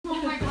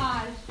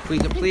we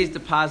could please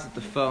deposit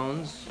the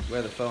phones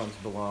where the phones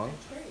belong,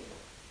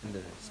 in the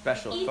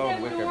special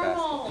phone wicker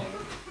basket.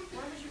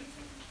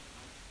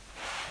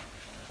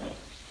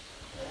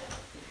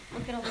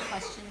 Look at all the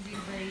questions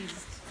you've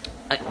raised.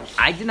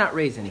 I did not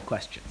raise any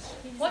questions.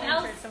 What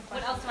else do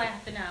I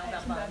have to know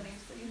about bugs?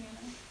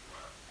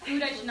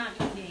 Food I should not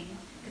be eating,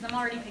 because I'm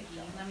already picky.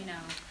 Let me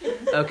know.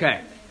 Okay.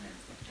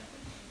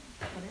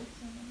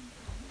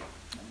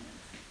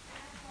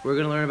 We're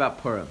going to learn about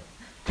Purim.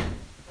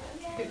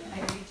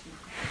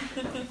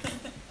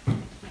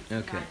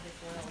 Okay.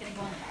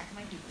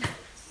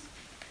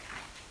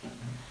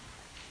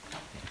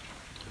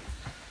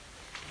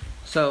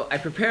 So I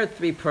prepared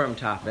 3 Purim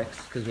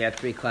topics because we had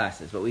 3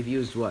 classes, but we've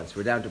used one. So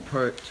we're down to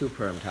 2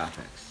 Purim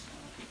topics.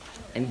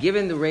 And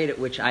given the rate at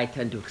which I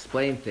tend to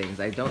explain things,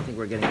 I don't think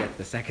we're going to get to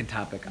the second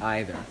topic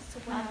either.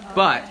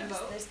 But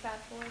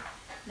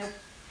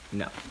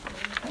no.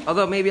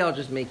 Although maybe I'll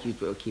just make you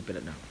keep it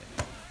at no.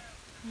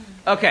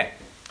 Okay,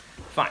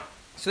 fine.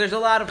 So there's a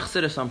lot of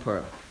chassidus on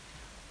Purim.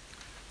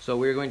 So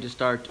we're going to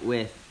start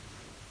with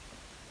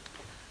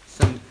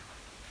some,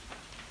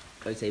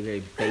 let's say,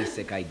 very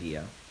basic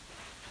idea.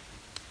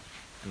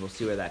 And we'll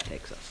see where that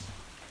takes us.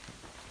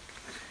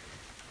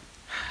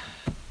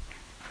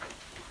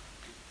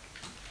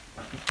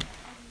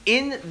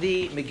 In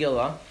the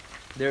Megillah,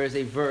 there is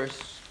a verse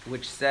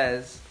which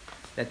says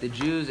that the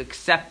Jews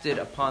accepted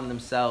upon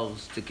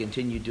themselves to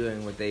continue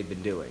doing what they've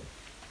been doing,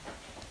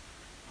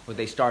 what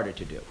they started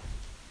to do.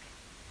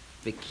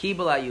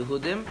 V'kibel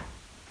HaYehudim,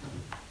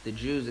 the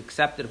Jews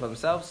accepted upon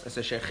themselves as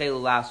a shechelu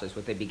lasos,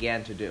 what they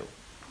began to do.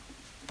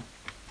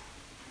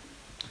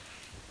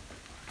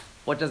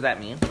 What does that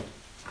mean?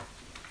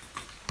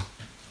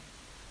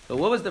 So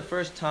what was the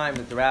first time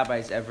that the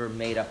rabbis ever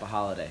made up a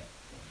holiday?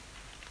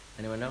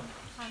 Anyone know?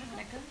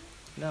 Hanukkah?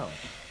 No.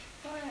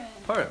 Purim.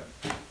 Purim.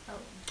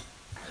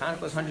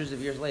 Hanukkah was hundreds of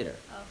years later.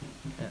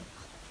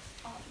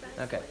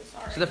 Yeah. Okay.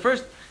 So the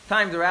first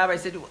time the rabbi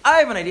said, I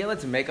have an idea,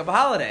 let's make up a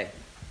holiday.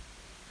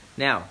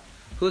 Now,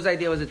 whose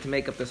idea was it to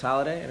make up this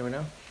holiday? Anyone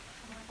know?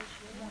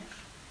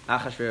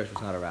 Achashverosh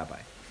was not a rabbi.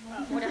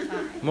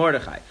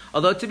 Mordechai.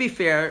 Although, to be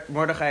fair,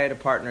 Mordechai had a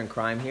partner in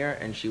crime here,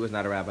 and she was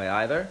not a rabbi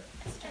either.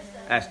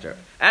 Esther.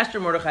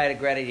 Mordechai had a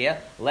great idea.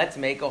 Let's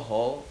make a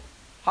whole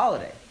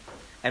holiday.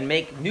 And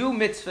make new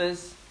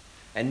mitzvahs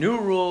and new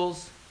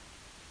rules.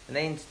 And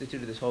they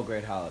instituted this whole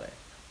great holiday.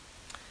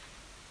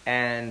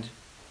 And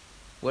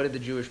what did the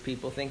Jewish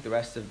people think? The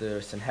rest of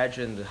the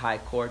Sanhedrin, the high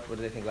court, what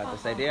do they think about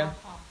this idea?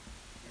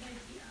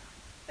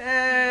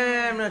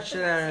 I'm not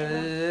sure.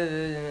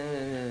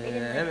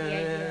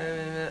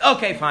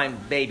 Okay, fine,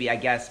 baby, I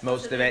guess.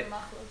 Most of it.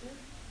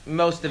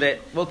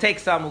 We'll take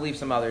some, we'll leave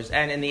some others.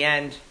 And in the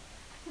end,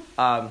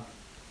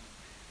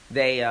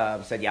 they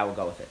said, yeah, we'll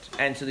go with it.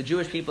 And so the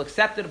Jewish people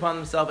accepted upon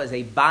themselves as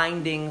a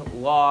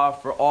binding law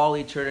for all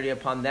eternity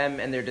upon them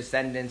and their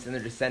descendants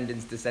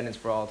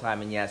for all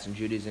time. And yes, in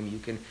Judaism, you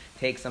can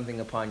take something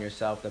upon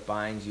yourself that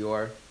binds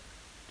your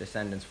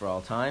descendants for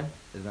all time.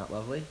 Isn't that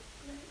lovely?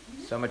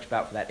 So much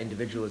about that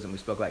individualism we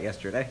spoke about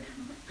yesterday.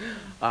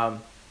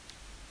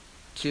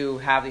 To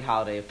have the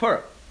holiday of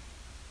Purim.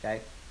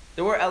 Okay?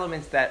 There were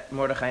elements that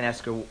Mordechai and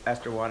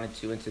Esther wanted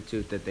to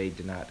institute that they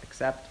did not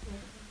accept.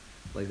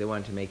 Like they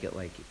wanted to make it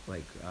like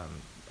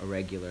a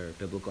regular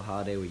biblical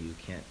holiday where you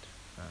can't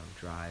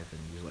drive and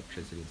use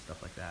electricity and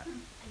stuff like that.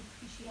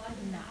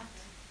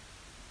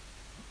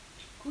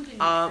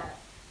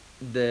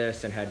 The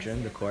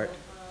Sanhedrin, the court.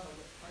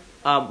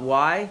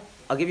 Why?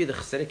 I'll give you the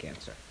Chassidic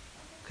answer,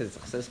 because it's a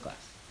Chassidus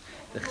class.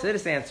 The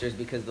Chassidus answer is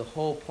because the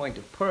whole point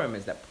of Purim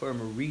is that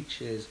Purim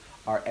reaches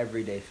our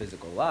everyday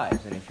physical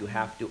lives, and if you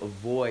have to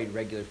avoid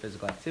regular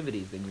physical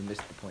activities, then you miss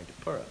the point of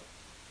Purim.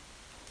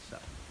 So,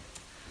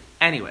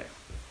 anyway.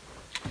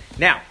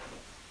 Now,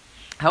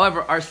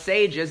 however, our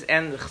sages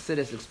and the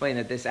Chassidus explain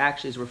that this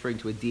actually is referring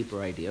to a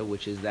deeper idea,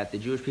 which is that the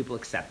Jewish people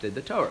accepted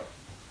the Torah.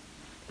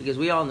 Because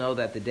we all know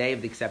that the day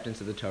of the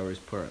acceptance of the Torah is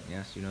Purim.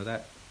 Yes, you know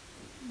that?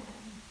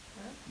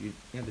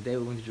 The day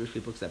when the Jewish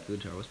people accepted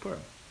the Torah was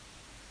Purim.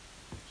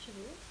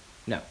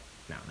 No,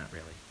 not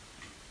really.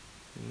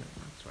 No,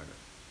 not sort of.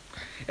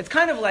 It's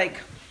kind of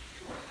like,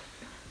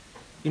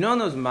 you know in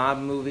those mob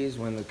movies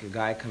when the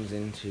guy comes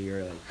into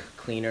your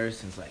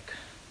cleaners and is like,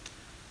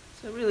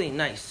 it's a really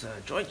nice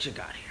joint you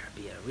got here.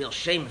 It'd be a real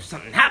shame if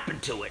something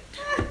happened to it.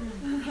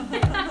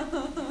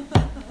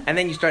 And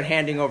then you start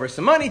handing over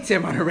some money to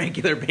him on a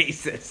regular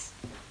basis.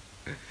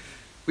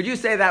 Would you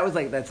say that was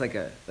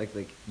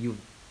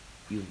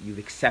you've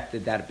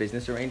accepted that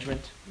business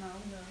arrangement? No.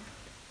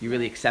 You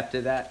really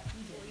accepted that?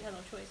 You did. You had no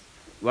choice.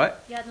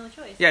 What? You had no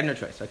choice. You had no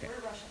choice. Okay. We're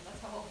Russian.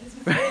 That's how all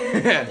business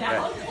is.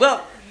 Right.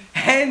 Well,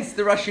 hence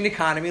the Russian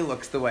economy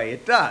looks the way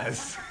it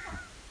does.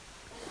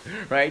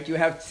 Right? You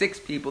have 6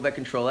 people that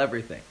control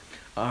everything.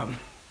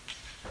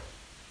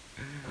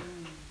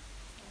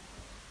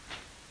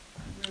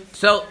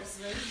 So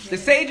the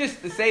sages.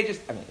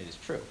 I mean, it is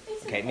true.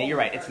 Okay, no, you're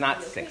right. It's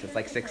not 6. It's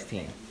like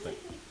 16. But.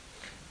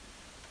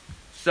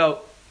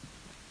 So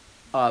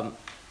the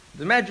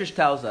Medrash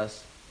tells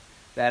us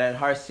that at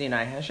Har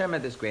Sinai, Hashem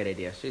had this great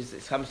idea. So he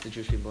comes to the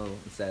Jewish people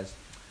and says,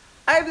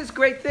 I have this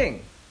great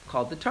thing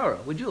called the Torah.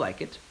 Would you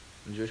like it?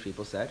 And the Jewish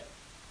people said,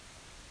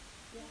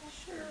 Yeah,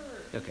 sure.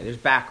 okay, there's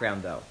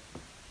background though.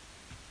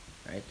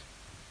 Right?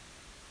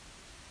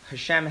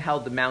 Hashem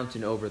held the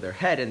mountain over their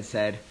head and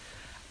said,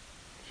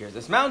 here's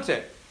this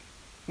mountain.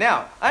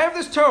 Now, I have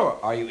this Torah.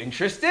 Are you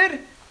interested?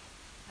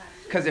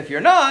 Because if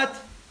you're not,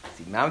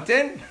 see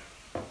mountain?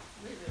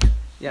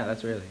 Yeah,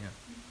 that's really,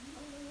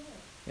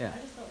 yeah. I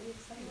just thought we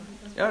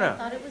excited. No, I no.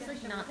 thought it was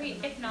like not.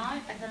 Wait, if not,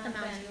 I thought the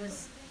mountain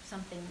was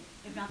something.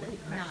 if not, then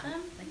not crush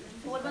them. like.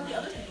 Well, what about the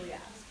other people you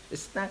asked?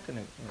 It's not going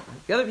to...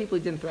 The other people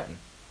he didn't threaten.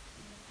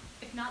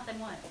 If not, then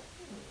what?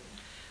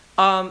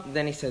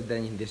 Then he said,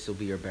 then this will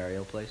be your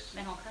burial place.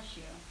 Then I'll crush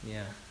you.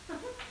 Yeah.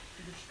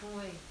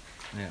 Destroy.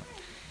 Yeah.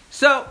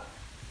 So,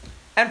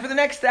 and for the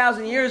next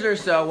 1,000 years or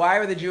so, why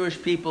were the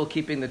Jewish people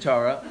keeping the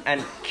Torah?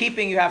 And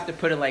keeping, you have to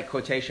put in like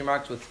quotation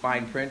marks with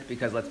fine print,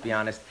 because let's be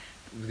honest,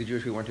 the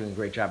Jewish people weren't doing a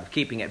great job of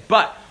keeping it.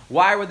 But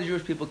why were the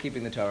Jewish people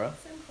keeping the Torah?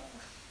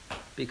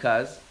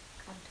 Because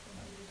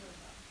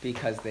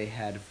they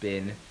had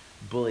been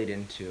bullied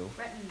into,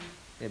 Threaten.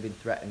 they had been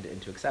threatened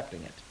into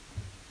accepting it.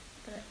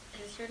 But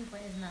at a certain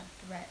point, isn't that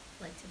threat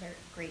like to their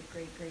great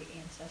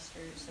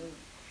ancestors? So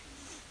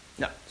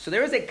No. So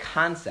there is a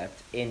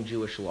concept in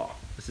Jewish law.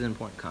 This is an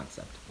important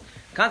concept.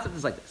 The concept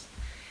is like this.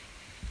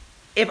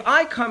 If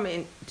I come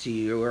into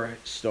your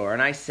store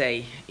and I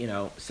say,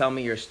 sell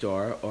me your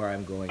store or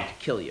I'm going to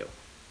kill you,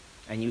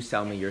 and you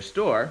sell me your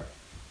store,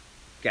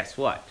 guess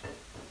what?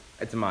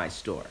 It's my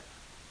store.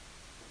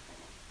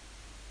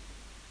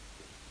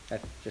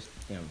 That's just,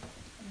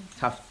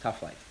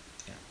 tough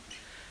life. Yeah.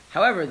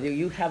 However,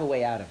 you have a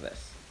way out of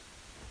this.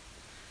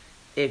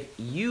 If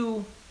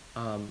you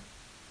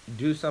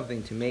do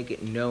something to make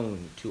it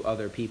known to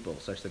other people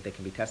such that they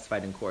can be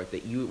testified in court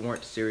that you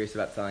weren't serious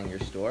about selling your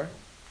store,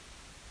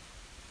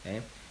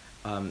 okay,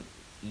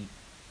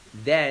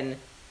 then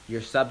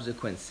your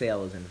subsequent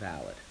sale is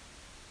invalid.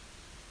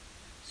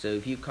 So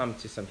if you come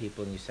to some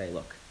people and you say,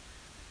 look,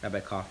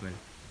 Rabbi Kaufman,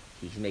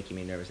 he's making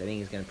me nervous. I think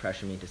he's going to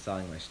pressure me into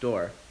selling my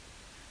store.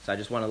 So I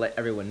just want to let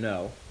everyone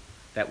know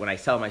that when I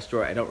sell my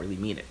store, I don't really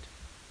mean it.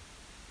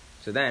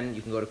 So then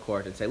you can go to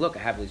court and say, look, I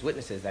have these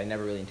witnesses. I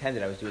never really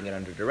intended. I was doing it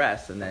under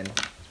duress, and then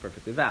it's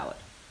perfectly valid.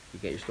 You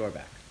get your store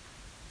back.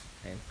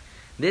 Okay?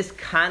 This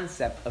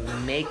concept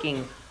of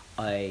making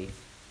a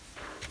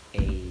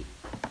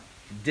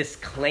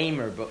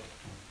disclaimer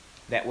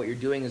that what you're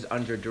doing is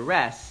under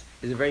duress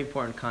is a very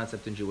important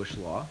concept in Jewish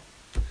law.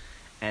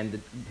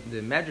 And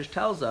the Medrash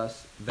tells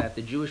us that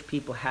the Jewish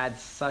people had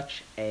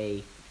such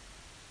a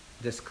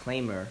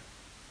disclaimer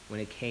when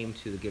it came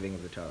to the giving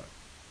of the Torah.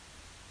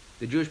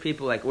 The Jewish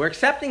people we're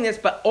accepting this,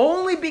 but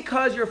only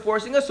because you're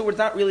forcing us, so it's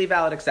not really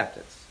valid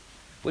acceptance.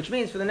 Which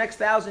means for the next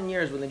 1,000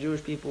 years when the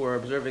Jewish people were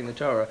observing the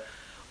Torah,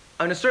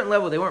 on a certain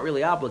level they weren't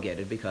really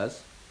obligated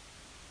because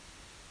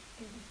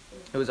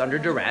it was under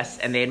duress,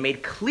 and they had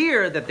made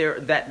clear that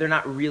they're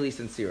not really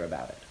sincere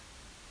about it.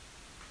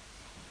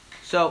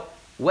 So,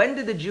 when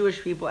did the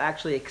Jewish people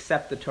actually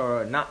accept the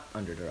Torah not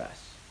under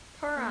duress?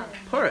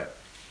 Purim.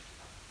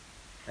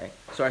 Okay.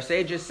 So our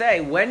sages say,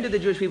 when did the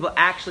Jewish people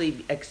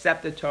actually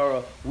accept the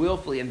Torah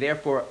willfully and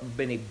therefore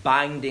in a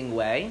binding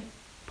way?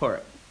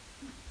 Purim.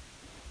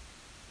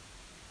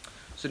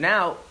 So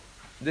now,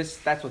 that's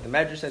what the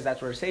Medrash says,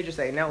 that's what our sages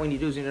say. And now what you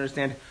do is you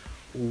understand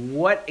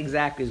what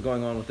exactly is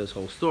going on with this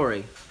whole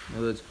story. In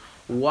other words,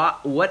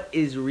 what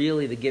is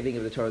really the giving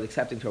of the Torah, the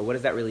accepting Torah? What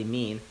does that really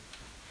mean?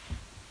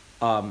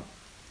 And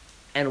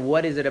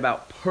what is it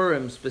about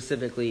Purim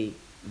specifically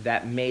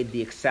that made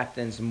the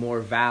acceptance more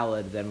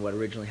valid than what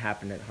originally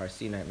happened at Har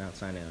Sinai, Mount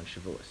Sinai on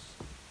Shavuos?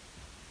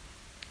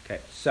 Okay,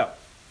 so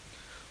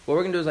what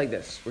we're going to do is like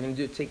this. We're going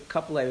to take a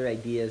couple of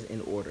ideas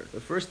in order. The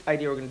first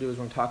idea we're going to do is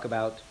we're going to talk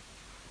about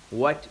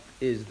what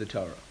is the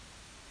Torah.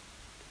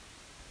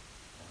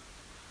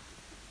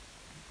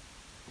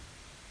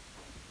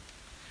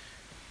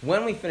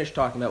 When we finish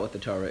talking about what the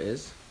Torah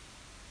is,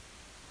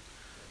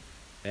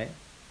 okay,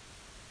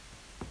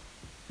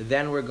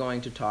 then we're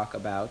going to talk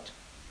about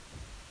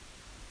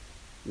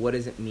what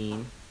does it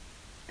mean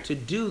to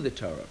do the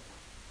Torah.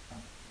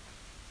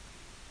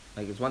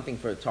 It's one thing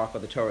to talk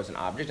about the Torah as an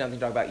object, another thing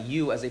to talk about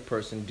you as a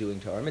person doing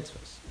Torah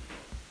mitzvahs.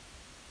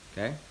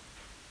 Okay?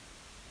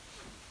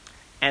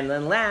 And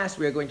then last,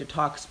 we are going to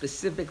talk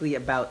specifically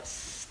about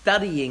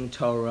studying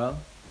Torah,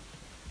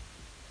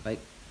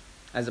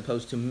 as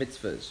opposed to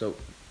mitzvahs. So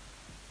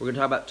we're going to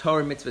talk about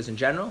Torah mitzvahs in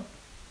general,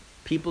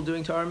 people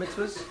doing Torah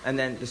mitzvahs, and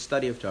then the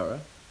study of Torah.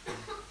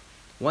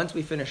 Once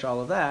we finish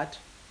all of that,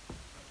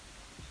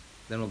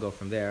 then we'll go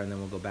from there, and then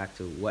we'll go back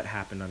to what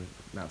happened on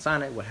Mount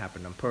Sinai, what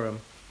happened on Purim,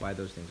 why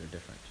those things are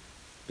different.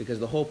 Because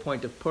the whole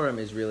point of Purim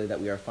is really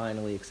that we are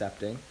finally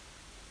accepting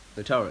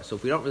the Torah. So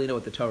if we don't really know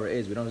what the Torah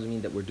is, we don't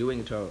mean that we're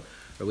doing Torah,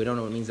 or we don't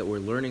know what it means that we're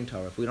learning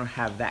Torah, if we don't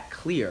have that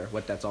clear,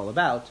 what that's all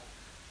about,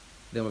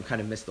 then we've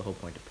kind of missed the whole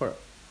point of Purim.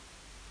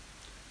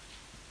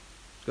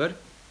 Good?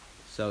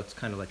 So it's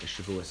kind of like a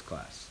Shavuos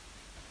class.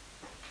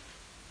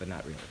 But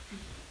not really.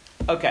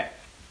 Okay.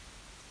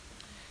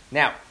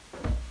 Now,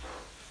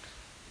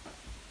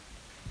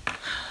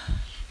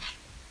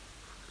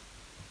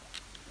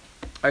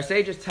 our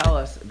sages tell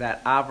us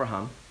that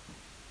Abraham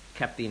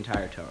kept the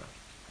entire Torah.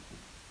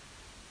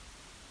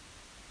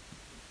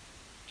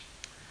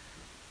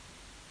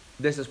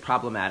 This is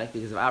problematic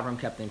because if Abraham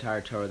kept the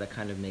entire Torah, that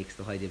kind of makes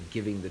the idea of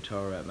giving the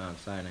Torah at Mount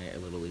Sinai a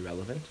little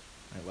irrelevant.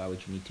 Right? Why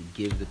would you need to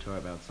give the Torah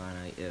at Mount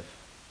Sinai if...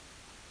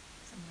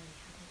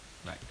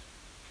 Right.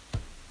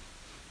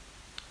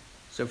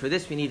 So for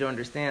this, we need to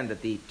understand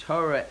that the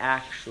Torah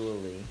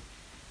actually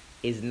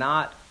is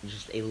not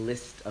just a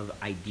list of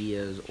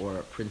ideas or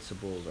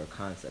principles or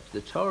concepts.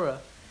 The Torah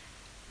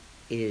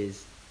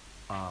is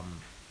a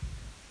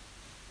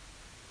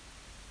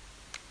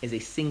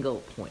single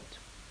point.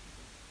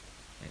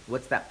 Right?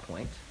 What's that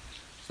point?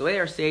 So the way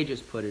our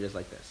sages put it is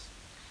like this.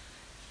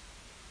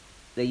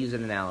 They use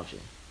an analogy.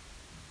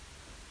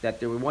 That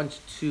there were once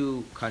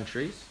two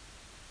countries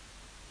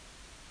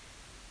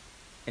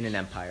in an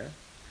empire,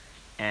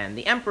 and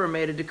the emperor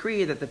made a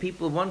decree that the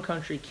people of one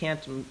country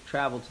can't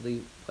travel to the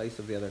place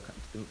of the other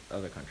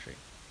country,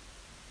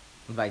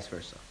 and vice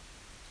versa.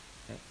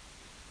 Okay?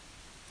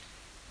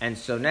 And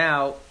so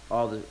now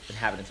all the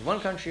inhabitants of one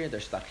country,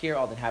 they're stuck here,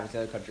 all the inhabitants of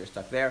the other country are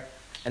stuck there.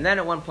 And then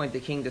at one point the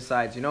king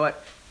decides, you know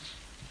what,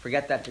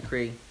 forget that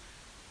decree,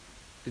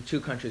 the two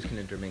countries can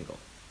intermingle.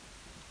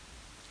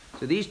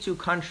 So these two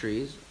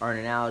countries are an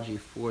analogy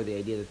for the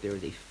idea that there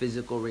is a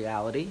physical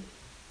reality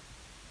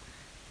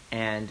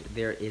and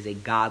there is a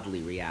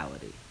godly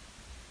reality.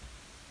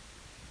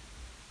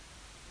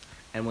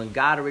 And when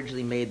God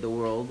originally made the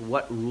world,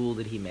 what rule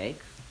did he make?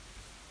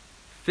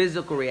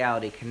 Physical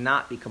reality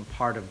cannot become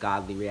part of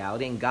godly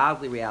reality, and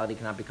godly reality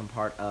cannot become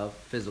part of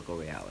physical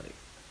reality.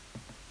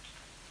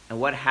 And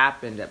what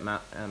happened at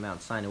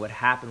Mount Sinai? What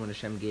happened when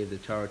Hashem gave the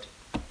Torah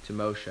to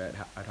Moshe at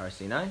Har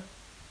Sinai?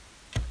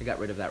 He got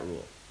rid of that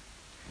rule.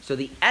 So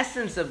the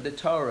essence of the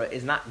Torah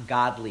is not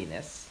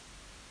godliness.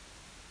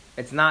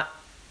 It's not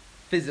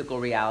physical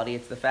reality.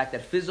 It's the fact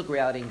that physical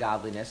reality and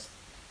godliness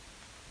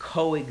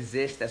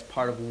coexist as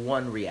part of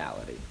one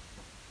reality.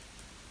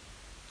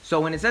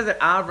 So when it says that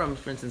Avram,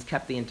 for instance,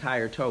 kept the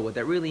entire Torah, what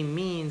that really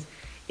means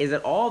is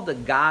that all the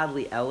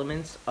godly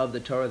elements of the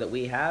Torah that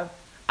we have,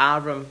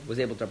 Avram was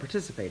able to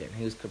participate in.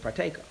 He could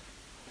partake of.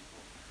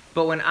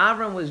 But when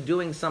Avram was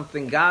doing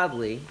something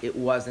godly, it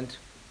wasn't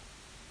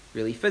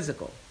really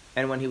physical.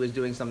 And when he was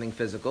doing something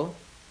physical,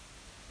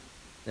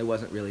 it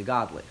wasn't really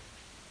godly.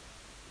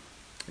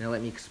 Now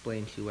let me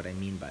explain to you what I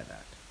mean by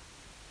that.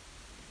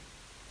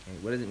 Okay,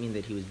 what does it mean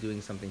that he was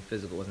doing something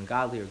physical wasn't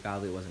godly, or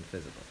godly wasn't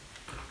physical?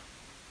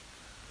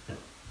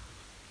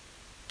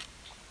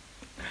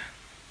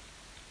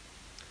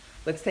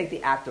 Let's take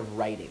the act of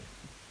writing.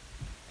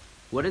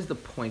 What is the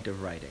point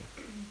of writing?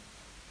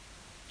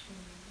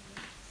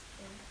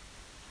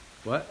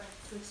 What?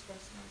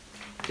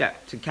 Yeah,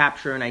 to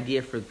capture an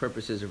idea for the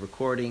purposes of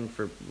recording,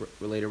 for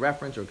later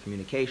reference or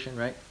communication,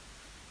 right?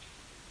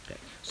 Okay.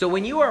 So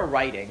when you are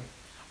writing,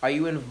 are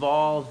you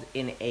involved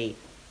in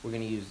we're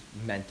going to use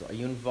mental, are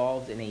you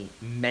involved in a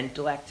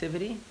mental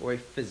activity or a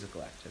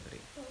physical activity?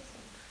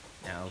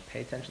 Now,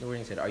 pay attention to the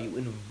wording said. Are you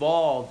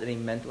involved in a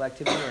mental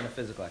activity or in a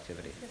physical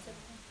activity?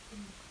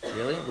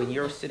 Really? When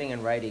you're sitting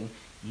and writing,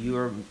 you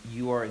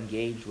are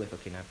engaged with,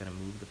 okay, now I'm going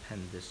to move the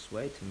pen this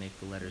way to make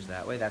the letters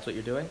that way. That's what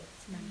you're doing?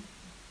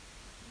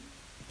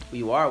 Well,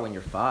 you are when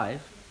you're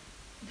 5.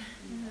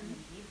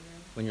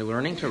 When you're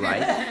learning to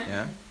write,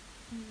 yeah.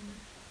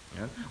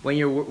 Yeah. When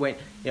have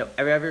you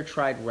ever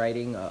tried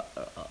writing a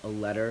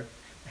letter,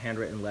 a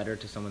handwritten letter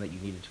to someone that you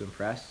needed to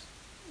impress?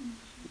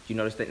 You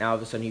notice that now all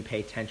of a sudden you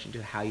pay attention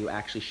to how you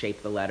actually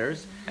shape the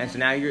letters, and so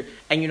now you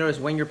notice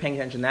when you're paying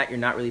attention to that, you're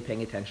not really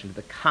paying attention to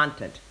the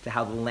content, to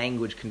how the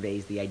language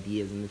conveys the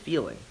ideas and the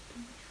feeling,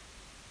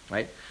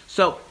 right?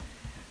 So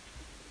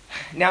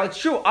now it's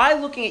true. I,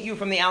 looking at you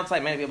from the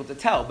outside, might be able to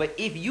tell, but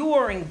if you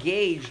are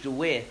engaged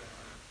with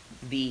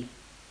the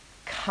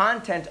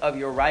content of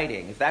your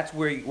writing, if that's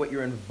what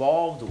you're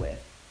involved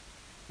with,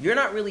 you're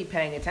not really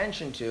paying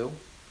attention to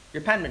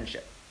your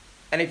penmanship.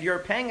 And if you're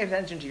paying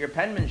attention to your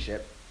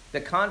penmanship, the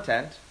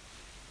content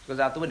goes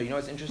out the window. You know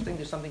what's interesting?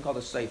 There's something called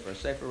a sefer. A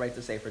sefer writes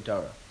a sefer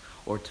Torah,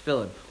 or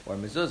tefillin, or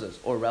mezuzahs,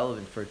 or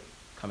relevant for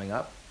coming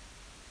up,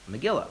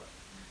 Megillah.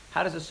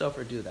 How does a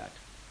sefer do that?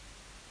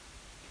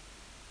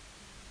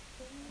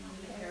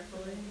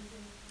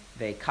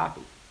 They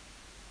copy.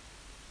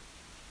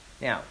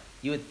 Now,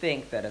 you would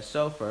think that a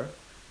sefer,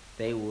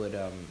 they would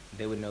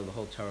know the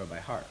whole Torah by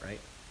heart,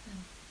 right?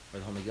 Or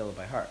the whole Megillah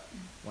by heart.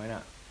 Why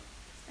not?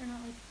 They're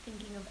not like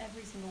thinking of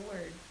every single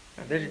word.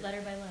 Letter by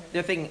letter.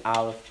 They're thinking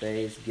Aleph,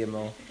 Beis,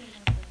 Gimel.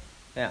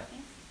 Yeah.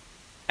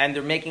 And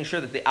they're making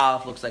sure that the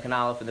Aleph looks like an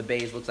Aleph and the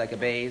Beis looks like a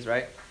Beis,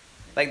 right?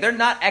 Like, they're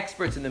not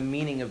experts in the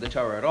meaning of the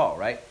Torah at all,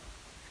 right?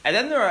 And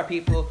then there are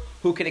people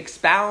who can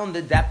expound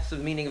the depths of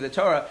the meaning of the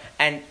Torah,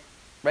 and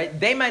right,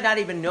 they might not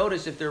even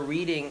notice if they're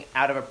reading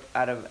out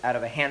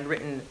of a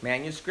handwritten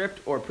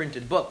manuscript or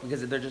printed book,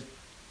 because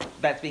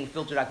that's being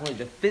filtered out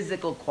completely. The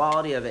physical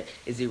quality of it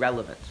is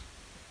irrelevant.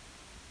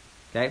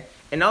 Okay?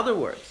 In other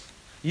words,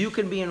 You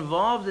can be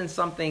involved in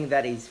something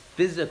that is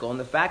physical, and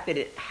the fact that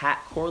it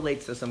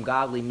correlates to some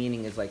godly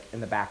meaning is like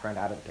in the background,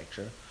 out of the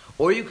picture.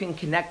 Or you can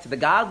connect to the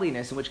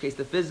godliness, in which case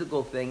the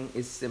physical thing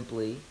is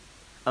simply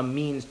a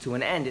means to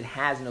an end. It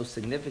has no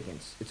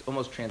significance. It's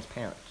almost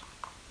transparent.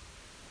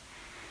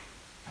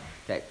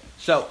 Okay,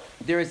 so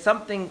there's a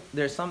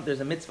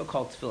mitzvah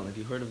called tefillin. Have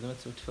you heard of the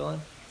mitzvah of tefillin?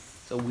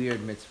 It's a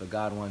weird mitzvah.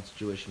 God wants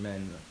Jewish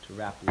men to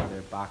wrap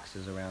leather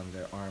boxes around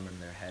their arm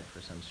and their head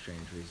for some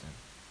strange reason.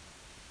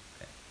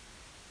 Okay.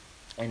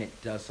 And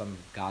it does some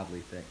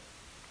godly thing.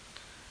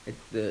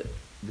 The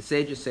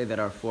sages say that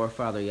our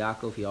forefather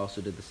Yaakov, he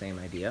also did the same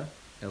idea.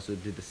 He also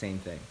did the same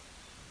thing.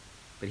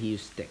 But he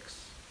used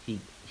sticks. He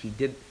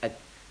did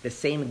the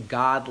same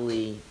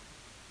godly,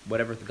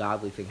 whatever the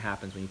godly thing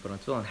happens when you put on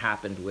tefillin,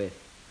 happened with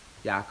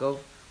Yaakov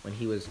when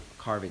he was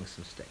carving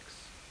some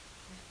sticks.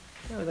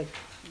 You know, like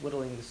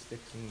whittling the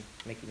sticks and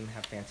making them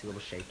have fancy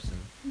little shapes.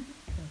 And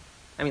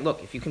I mean,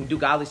 look, if you can do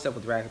godly stuff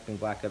with wrapping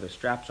black leather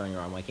straps on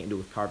your arm, why can't you do it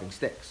with carving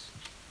sticks?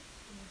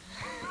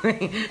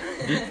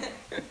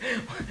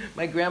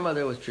 My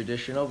grandmother was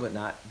traditional, but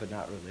not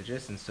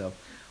religious, and so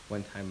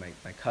one time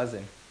my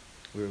cousin,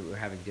 we were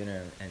having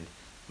dinner, and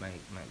my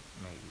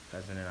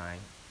cousin and I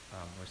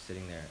were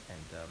sitting there,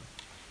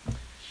 and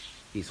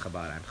he's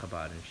Chabad, I'm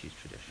Chabad, and she's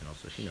traditional,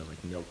 so she knows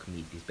like milk,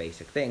 meat, these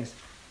basic things,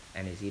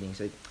 and he's eating.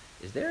 He's like,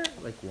 "Is there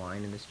like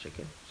wine in this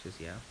chicken?" She says,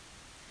 "Yeah."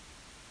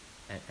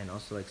 And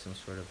also like some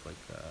sort of like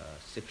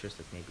citrus,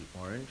 like maybe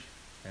orange.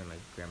 And my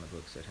grandmother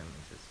looks at him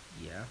and says,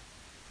 "Yeah."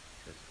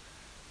 She says,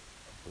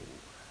 "Oh."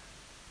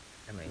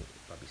 And my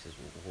Bobby says,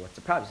 "Well, what's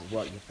the problem?" He says,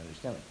 "Well, you have to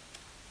understand,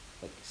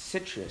 like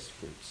citrus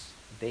fruits,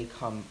 they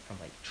come from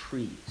like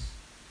trees,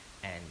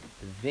 and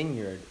the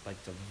vineyard,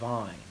 like the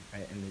vine,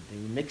 right? And they're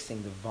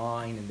mixing the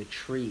vine and the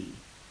tree,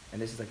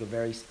 and this is like a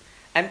very,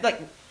 and like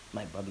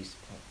my Bubby's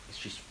point is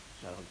just,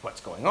 like, what's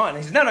going on?" And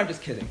he says, no, I'm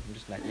just kidding. I'm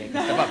just not making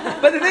stuff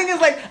up. But the thing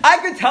is, like, I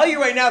could tell you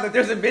right now that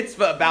there's a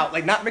mitzvah about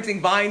like not mixing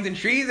vines and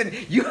trees, and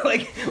you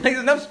like there's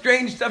enough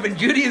strange stuff in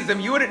Judaism,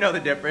 you wouldn't know the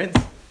difference.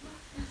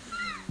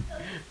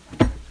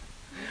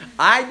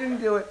 I didn't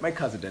do it. My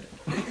cousin did it.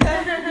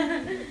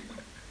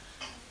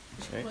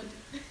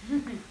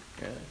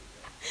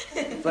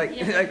 Right?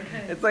 Yeah.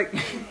 It's like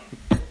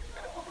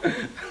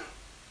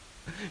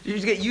you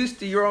just get used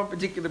to your own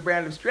particular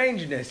brand of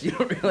strangeness. You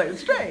don't realize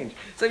it's strange.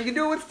 So if you can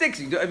do it with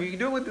sticks, you can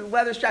do it with the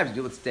leather straps, you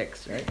do it with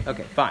sticks, right?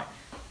 Okay, fine.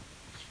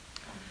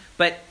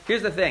 But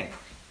here's the thing.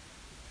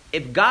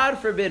 If God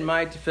forbid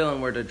my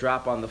tefillin were to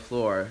drop on the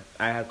floor,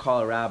 I had to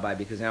call a rabbi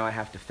because now I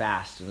have to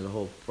fast and there's a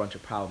whole bunch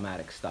of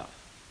problematic stuff.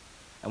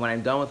 And when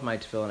I'm done with my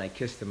tefillin, I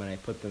kiss them and I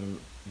put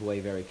them away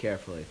very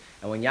carefully.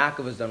 And when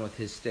Yaakov was done with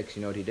his sticks,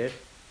 you know what he did?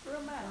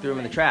 Threw them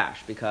in the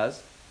trash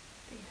because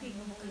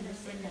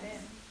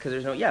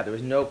there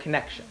was no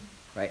connection,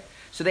 right?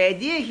 So the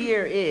idea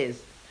here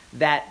is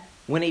that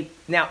Avram,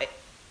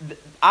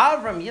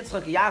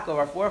 Yitzchak, Yaakov,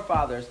 our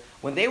forefathers,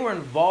 when they were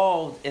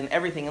involved in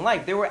everything in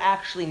life, they were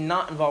actually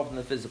not involved in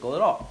the physical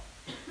at all.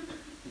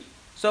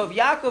 So if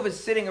Yaakov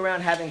is sitting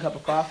around having a cup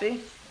of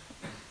coffee,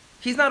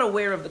 he's not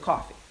aware of the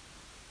coffee.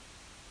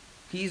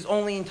 He's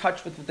only in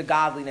touch with the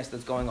godliness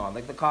that's going on.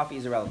 Like the coffee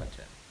is irrelevant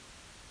to him.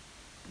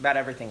 About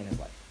everything in his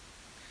life.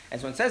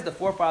 And so when it says the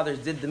forefathers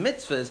did the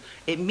mitzvahs,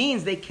 it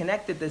means they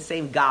connected the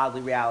same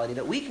godly reality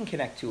that we can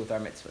connect to with our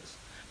mitzvahs.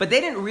 But they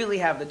didn't really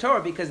have the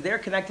Torah because their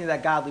connecting to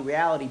that godly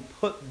reality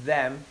put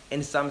them,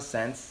 in some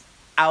sense,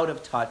 out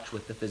of touch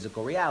with the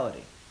physical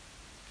reality.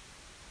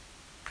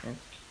 Okay?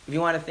 If you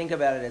want to think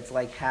about it, it's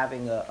like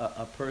having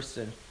a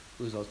person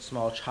who's a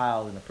small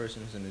child and a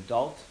person who's an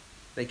adult.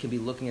 They can be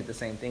looking at the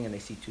same thing and they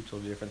see two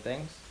totally different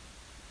things.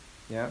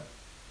 Yeah?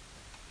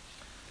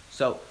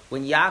 So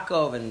when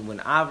Yaakov and when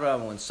Avram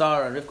and when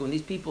Sarah and Rivka, when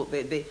these people,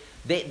 they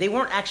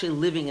weren't actually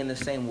living in the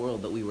same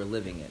world that we were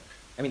living in.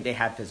 I mean, they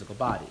had physical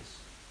bodies,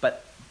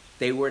 but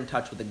they were in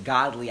touch with the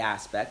godly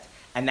aspect,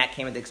 and that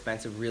came at the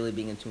expense of really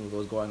being in tune with what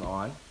was going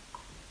on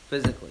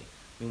physically.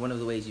 I mean, one of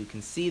the ways you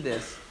can see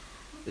this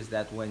is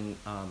that when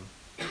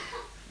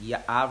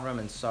Avram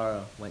and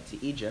Sarah went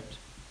to Egypt,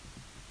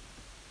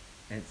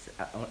 and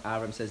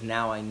Avram says,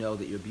 "Now I know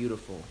that you're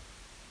beautiful."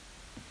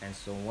 And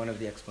so one of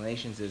the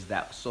explanations is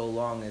that so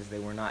long as they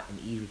were not in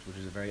Egypt, which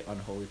is a very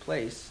unholy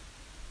place,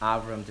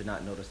 Avram did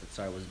not notice that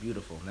Sarah was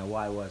beautiful. Now,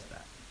 why was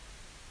that?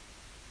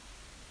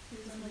 He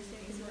was only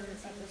seeing her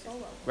at the soul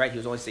level. Right, he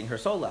was only seeing her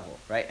soul level,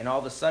 right? And all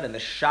of a sudden, the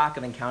shock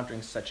of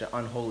encountering such an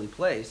unholy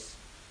place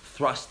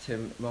thrust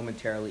him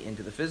momentarily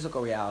into the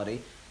physical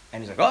reality,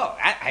 and he's like, "Oh,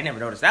 I never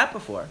noticed that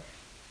before."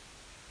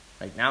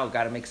 Like, now I've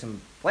got to make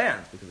some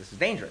plans because this is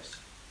dangerous.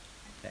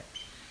 Okay.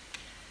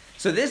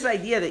 So this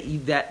idea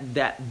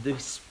that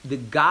the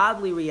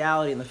godly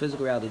reality and the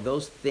physical reality,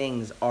 those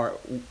things are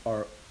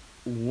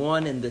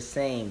one and the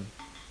same.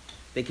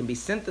 They can be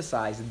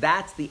synthesized.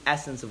 That's the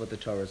essence of what the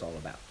Torah is all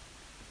about.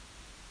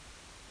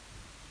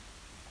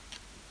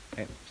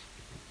 Okay.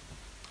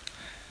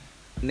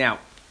 Now,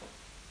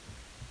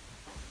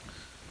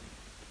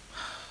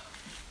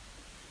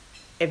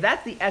 if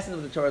that's the essence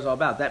of what the Torah is all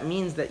about, that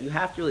means that you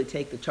have to really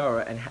take the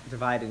Torah and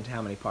divide it into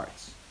how many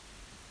parts?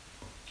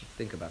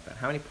 Think about that.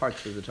 How many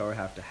parts does the Torah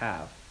have to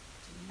have?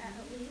 At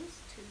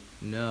least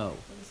 2. No.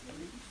 At least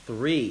 3.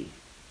 3.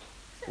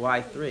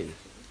 Why 3?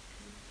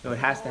 No, it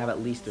has to have at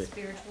least 3.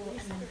 Spiritual and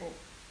then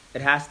both.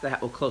 It has to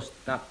have, well, close,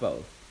 not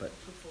both, but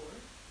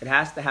it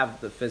has to have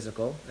the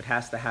physical, it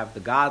has to have the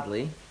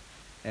godly,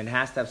 and it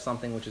has to have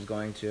something which is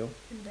going to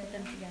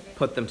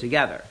put them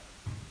together.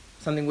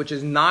 Something which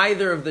is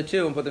neither of the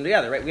two and put them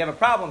together, right? We have a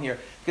problem here,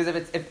 because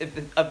if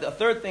the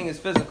third thing is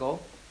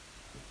physical,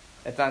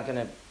 it's not going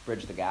to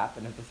bridge the gap,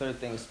 and if the third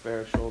thing is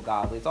spiritual,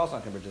 godly, it's also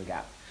not going to bridge the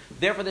gap.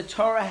 Therefore, the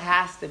Torah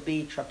has to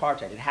be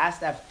tripartite. It has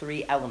to have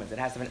 3 elements. It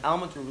has to have an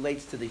element which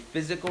relates to the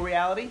physical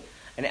reality,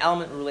 an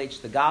element which relates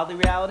to the godly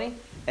reality,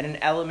 and an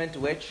element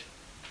which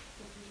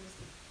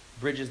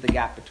bridges the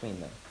gap between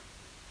them.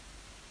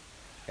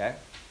 Okay?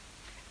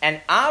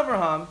 And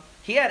Abraham,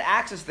 he had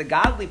access to the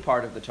godly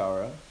part of the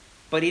Torah,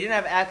 but he didn't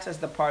have access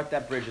to the part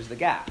that bridges the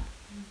gap.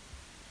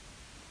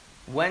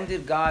 When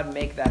did God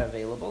make that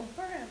available?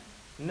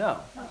 No.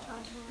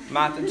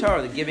 Matan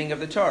Torah, the giving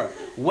of the Torah.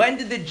 When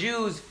did the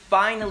Jews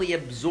finally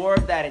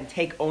absorb that and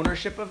take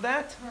ownership of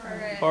that?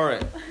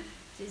 Purim.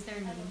 Is there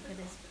a name for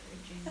this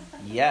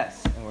bridging?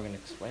 Yes, and we're going to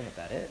explain what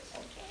that is.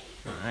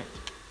 All right.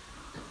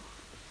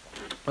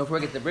 Before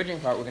we get to the bridging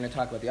part, we're going to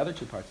talk about the other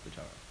 2 parts of the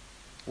Torah.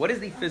 What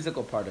is the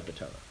physical part of the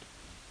Torah?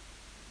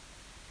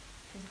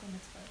 Physical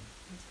mitzvah.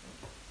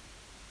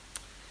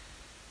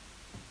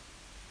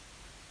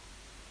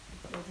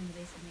 Building the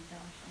base of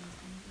Mikdash and these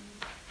kind of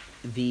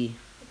things. The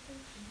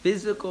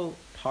physical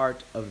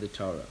part of the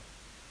Torah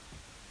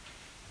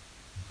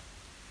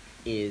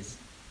is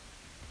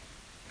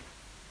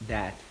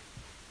that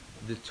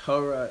the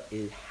Torah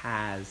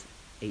has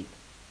an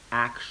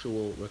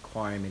actual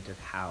requirement of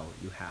how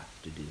you have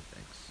to do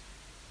things.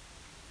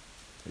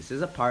 This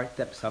is a part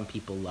that some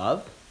people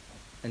love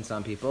and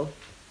some people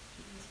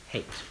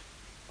hate.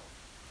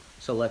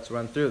 So let's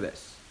run through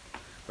this.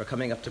 We're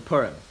coming up to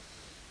Purim.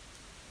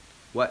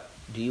 What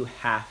do you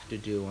have to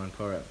do on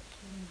Purim?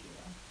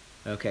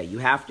 Okay, you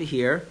have to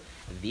hear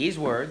these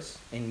words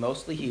in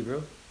mostly Hebrew,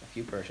 a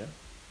few Persian,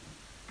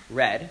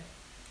 read,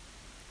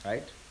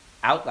 right,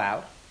 out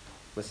loud,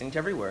 listening to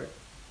every word,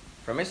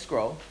 from a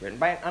scroll written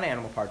by an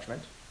animal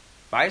parchment,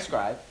 by a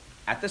scribe,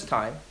 at this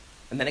time,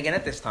 and then again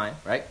at this time,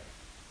 right?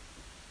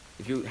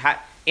 If you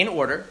in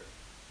order,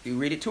 if you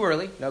read it too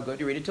early, no good.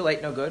 You read it too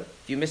late, no good.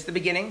 If you miss the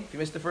beginning, if you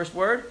miss the first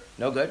word,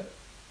 no good.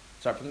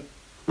 Start from,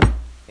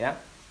 yeah?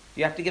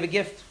 You have to give a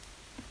gift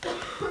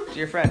to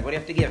your friend. What do you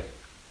have to give?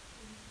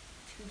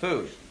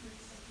 Food.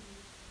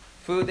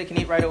 Food they can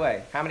eat right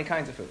away. How many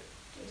kinds of food?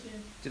 2.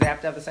 Do they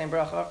have to have the same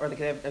bracha, or do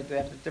they have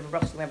different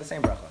brachas? Can they have the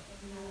same bracha?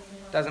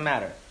 Doesn't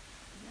matter.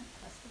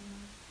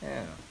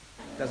 Yeah,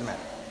 doesn't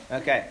matter.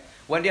 Okay.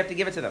 When do you have to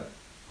give it to them?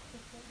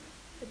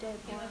 The day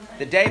of Purim.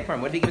 The day of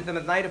Purim. What if you give it to them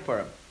at the night of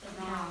Purim?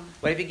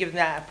 What if you give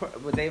them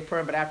the day of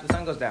Purim, but after the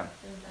sun goes down?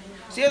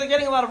 See, they're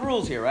getting a lot of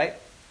rules here, right?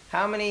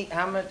 How many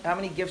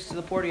gifts to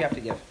the poor do you have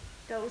to give?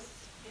 Those.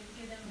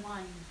 Give them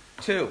 1.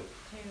 2.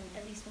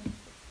 At least 1.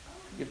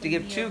 You have to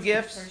give 2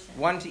 gifts,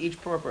 1 to each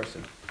poor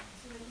person.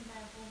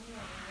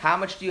 How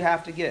much do you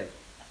have to give?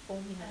 Full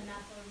meal.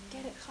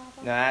 Get it,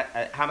 Chava?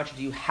 No, how much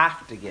do you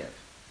have to give?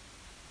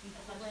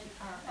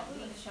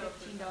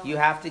 You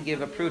have to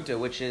give a pruta,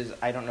 which is,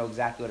 I don't know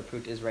exactly what a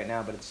pruta is right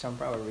now, but it's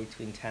somewhere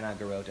between 10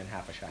 agarot and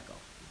half a shekel.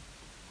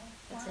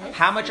 That's it?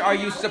 How much are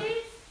you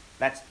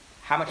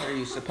how much are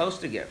you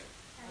supposed to give?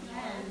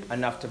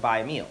 Enough to buy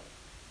a meal.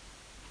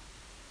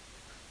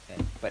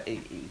 Okay. But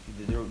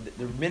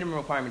the minimum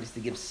requirement is to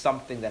give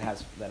something that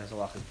has a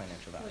halachas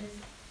financial value,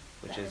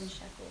 What is that in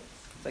shekels?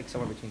 it's like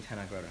somewhere between 10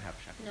 agarot and half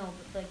a shekel. No,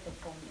 but like the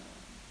full meal.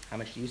 How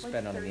much do you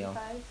spend on a meal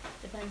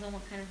 35? Depends on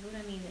what kind of food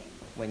I'm eating.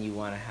 when you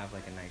want to have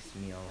like a nice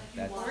meal?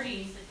 That's 40.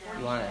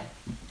 you want to.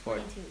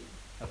 22.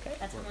 Okay.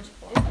 That's how much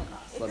full If,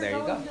 costs. if Well, you're there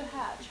you going go. to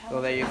Hatch, how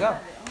Well, much there you is go.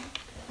 that?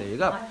 There you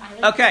go.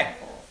 I like Okay.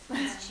 full.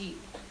 It's cheap.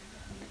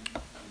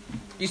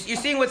 You're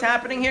seeing what's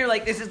happening here?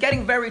 Like, this is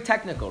getting very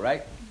technical,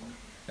 right?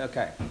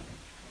 Okay.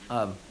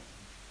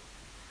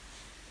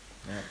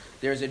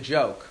 There's a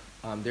joke.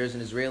 There's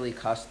an Israeli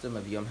custom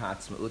of Yom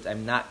HaAtzmaut.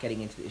 I'm not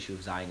getting into the issue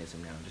of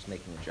Zionism now. I'm just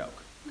making a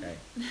joke, okay?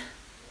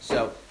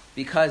 So,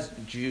 because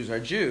Jews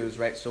are Jews,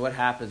 right? So what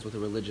happens with a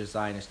religious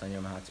Zionist on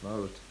Yom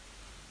HaAtzmaut?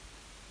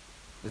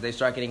 Is they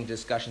start getting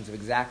discussions of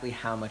exactly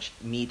how much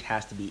meat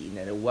has to be eaten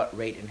and at what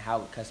rate and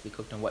how it has to be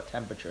cooked on what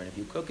temperature. And if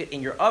you cook it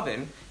in your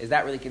oven, is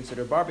that really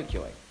considered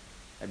barbecuing?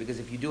 Right? Because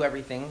if you do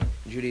everything,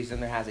 Judaism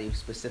there has a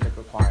specific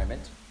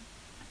requirement.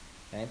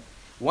 Okay?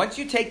 Once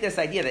you take this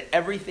idea that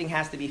everything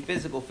has to be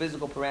physical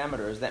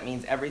parameters, that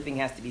means everything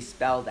has to be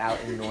spelled out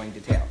in annoying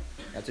detail.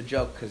 That's a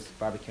joke because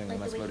barbecuing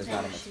Like on the way Mitzvot you is tie not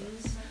a your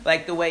mitzvah. shoes.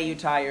 Like the way you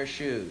tie your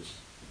shoes.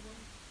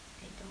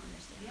 I don't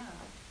understand.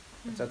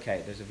 It's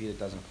okay. There's a view that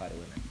doesn't apply to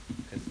women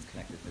because it's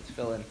connected to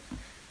tefillin.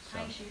 So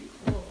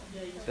Cool.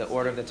 the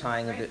order of the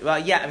tying of the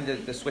I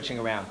mean the switching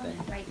around thing.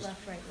 Right,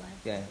 left, right,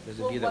 left. Yeah, there's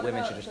a Well, view that what women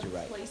about should just the do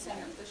right. placing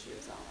of the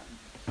shoes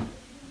on?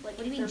 Like What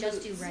do you mean if they're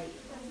just do boots.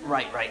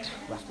 right? Right,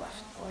 left.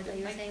 Oh, I thought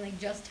you were saying like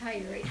just tie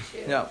your right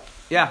shoe. No,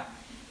 yeah.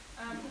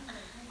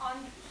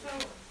 So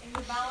in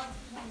the balance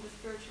between the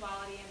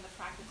spirituality and the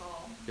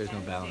practical There's no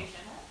balance.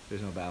 manifestation.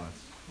 There's no balance.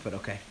 But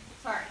okay.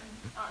 Sorry,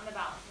 not in the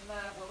balance. In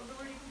the, what was the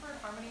word you preferred?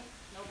 Harmony?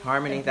 No,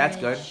 Harmony, that's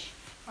good.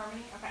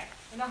 Harmony? Okay.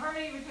 In the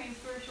harmony between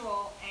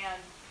spiritual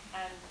and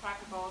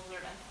practical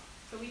observance.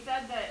 So we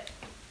said that,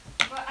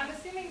 but I'm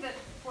assuming that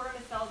Purim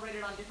is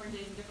celebrated on different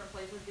days in different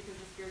places because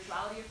the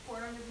spirituality of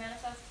Purim is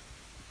manifest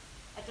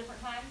at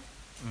different times.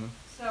 Mm-hmm.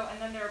 So, and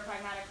then there are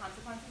pragmatic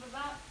consequences of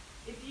that.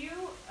 If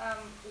you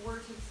were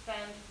to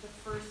spend the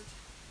first,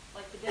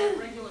 like the day of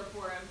regular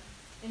Purim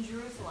in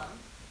Jerusalem,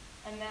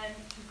 and then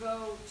to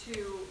go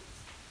to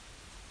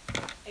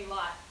a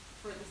lot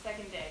for the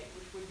second day,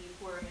 which would be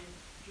Purim in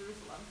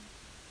Jerusalem,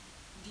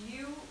 do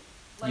you,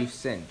 like... You've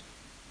sinned.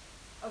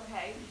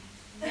 Okay.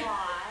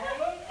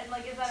 Why? And,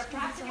 like, is that a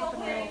practical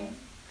thing?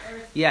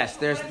 Yes,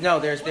 there's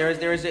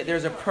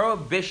a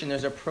prohibition.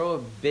 There's a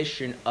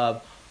prohibition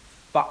of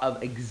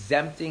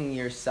exempting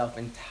yourself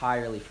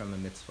entirely from a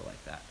mitzvah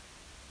like that.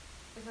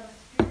 Is that a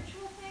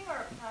spiritual thing or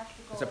a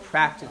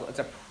practical? It's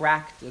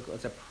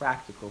a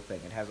practical thing.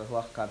 It has a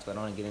halakha concept I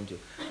don't want to get into.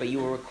 But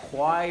you are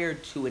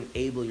required to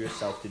enable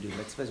yourself to do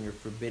mitzvahs, and you're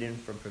forbidden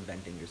from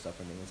preventing yourself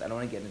from doing this. I don't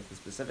want to get into the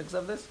specifics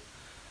of this.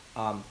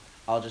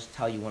 I'll just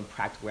tell you one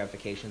practical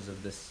ramifications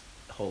of this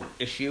whole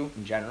issue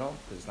in general,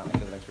 because it's not my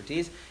field of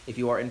expertise. If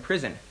you are in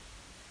prison,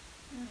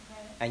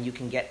 and you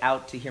can get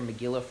out to hear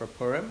Megillah for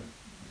Purim,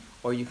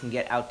 or you can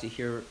get out to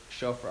hear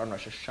Shofar on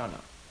Rosh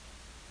Hashanah.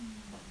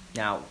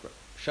 Now,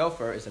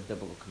 Shofar is a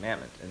biblical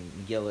commandment, and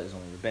Megillah is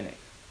only rabbinic.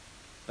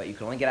 But you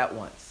can only get out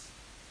once.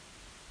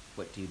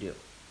 What do? You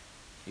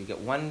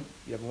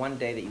have one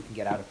day that you can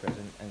get out of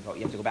prison, and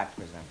you have to go back to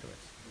prison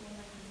afterwards.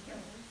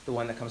 The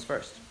one that comes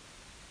first.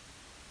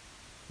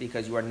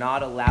 Because you are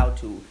not allowed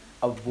to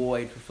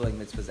avoid fulfilling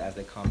mitzvahs as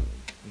they come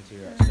into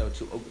your... So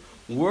to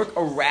work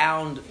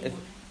around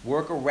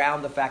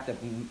the fact that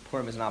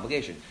Purim is an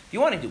obligation. If you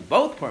want to do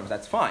both Purims,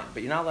 that's fine,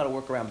 but you're not allowed to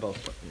work around both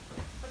Purims.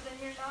 But then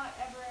you're not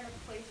ever in a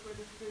place where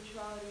the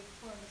spirituality of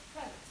Purim is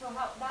present. So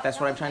that's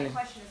what I'm trying to...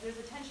 question is, there's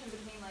a tension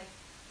between, like...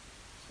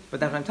 But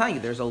that's what I'm telling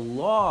you. There's a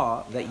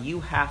law that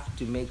you have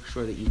to make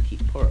sure that you keep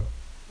Purim.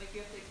 Like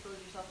you have to expose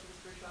yourself to the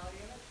spirituality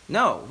of it?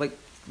 No,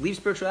 leave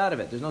spiritual out of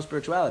it. There's no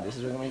spirituality. This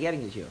is what I'm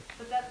getting at you.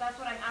 But that's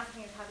what I'm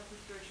asking is, how does the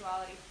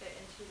spirituality fit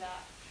into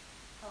that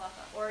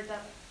halakha? Or it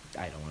doesn't?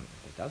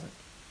 It doesn't.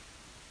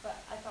 But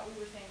I thought we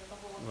were saying that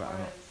the whole of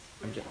Torah is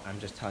spiritual.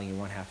 I'm just telling you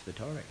one half of the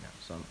Torah right now,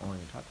 so I'm only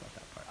going to talk about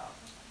that part. Oh,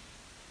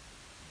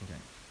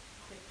 Okay.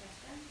 Quick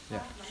question.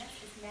 Yeah.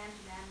 Is man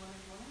to man, woman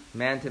to woman?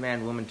 Man to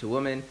man, woman to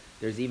woman.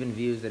 There's even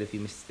views that if you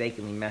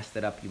mistakenly messed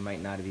it up, you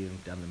might not have even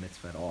done the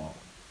mitzvah at all.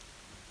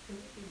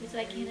 So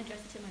I can't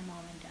address it to my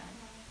mom and dad.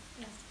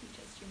 It has to be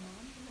just your mom.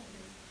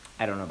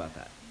 I don't know about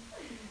that.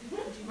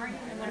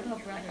 And what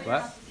about brothers?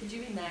 What? Could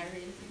you be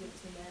married if you give it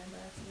to a man by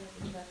accident?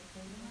 Is that the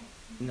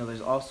thing? No,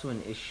 there's also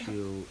an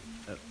issue.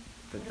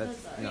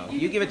 If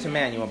you give it to a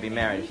man, you won't be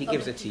married. If he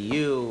gives it to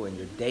you and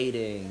you're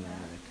dating.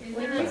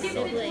 When you give it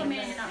to a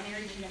man, you're not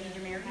married.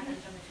 You're married.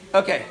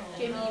 Okay.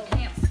 Jamie, you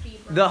can't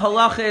speak. The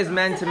halacha is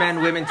men to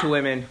men, women to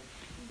women.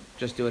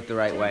 Just do it the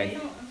right way.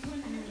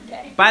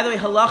 By the way,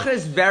 halacha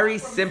is very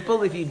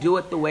simple if you do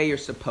it the way you're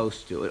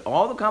supposed to.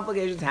 All the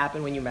complications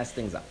happen when you mess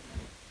things up.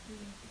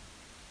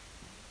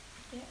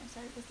 Yeah, I'm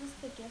sorry. Was this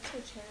the gifts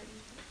or charity?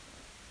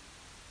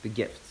 The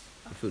gifts,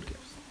 the food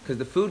gifts. Because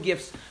the food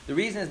gifts, the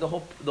reason is the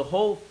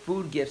whole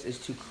food gifts is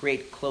to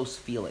create close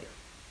feeling.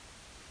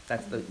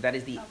 That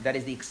is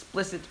the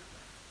explicit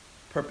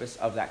purpose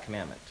of that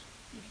commandment.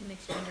 You can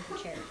mix it under for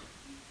charity.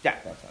 Yeah,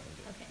 that's not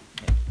good. Okay.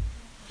 Yeah.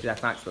 See,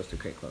 that's not supposed to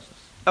create closeness.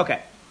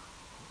 Okay.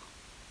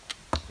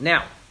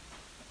 Now,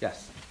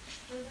 yes.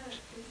 For the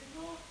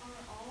physical,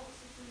 are all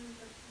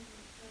 613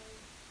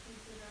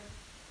 considered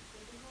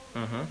physical?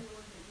 Mm-hmm. Or do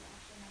you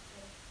actually have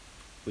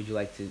to, Would you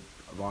like to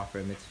offer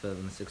a mitzvah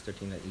in the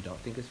 613 that you don't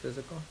think is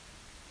physical?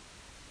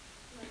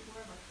 like,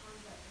 more of a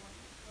concept,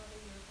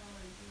 loving your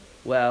fellow Jew?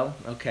 Well,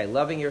 okay,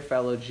 loving your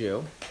fellow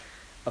Jew,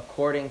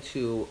 according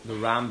to the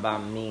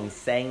Rambam, means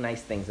saying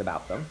nice things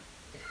about them.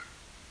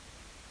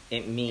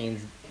 It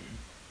means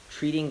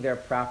treating their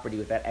property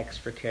with that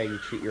extra care you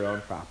treat your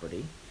own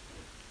property.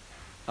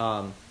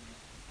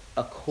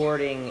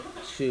 According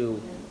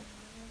to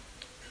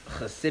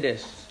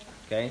Chassidus,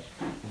 okay,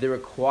 the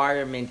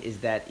requirement is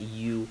that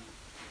you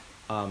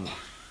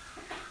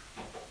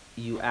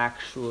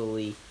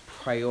actually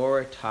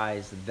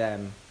prioritize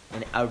them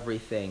in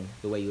everything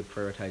the way you would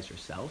prioritize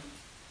yourself.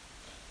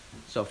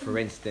 So, for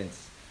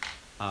instance,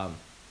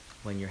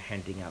 when you're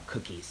handing out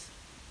cookies,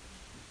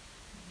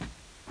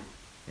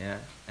 yeah,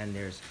 and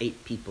there's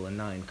 8 people and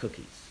 9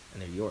 cookies,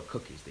 and they're your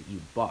cookies that you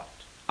bought.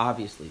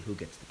 Obviously, who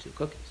gets the 2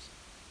 cookies?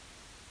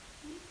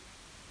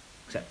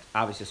 Except,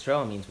 obviously,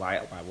 Yisrael means why?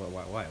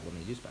 What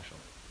made you special?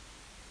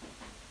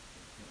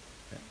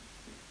 Okay.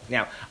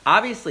 Now,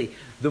 obviously,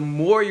 the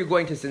more you're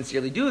going to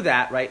sincerely do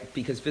that, right?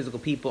 Because physical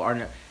people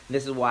are.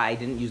 This is why I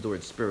didn't use the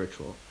word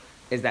spiritual.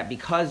 Is that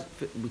because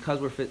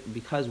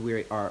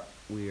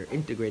we're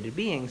integrated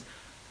beings,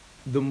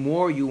 the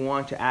more you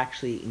want to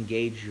actually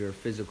engage your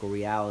physical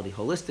reality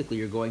holistically,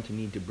 you're going to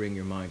need to bring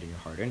your mind and your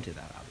heart into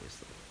that,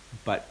 obviously.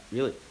 But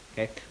really,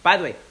 okay? By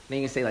the way, then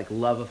you can say like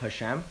love of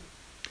Hashem.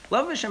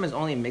 Love of Hashem is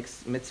only a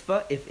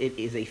mitzvah if it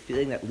is a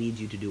feeling that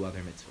leads you to do other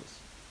mitzvahs.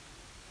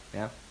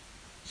 Yeah?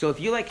 So if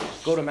you like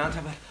go to a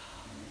mountaintop, like,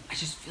 I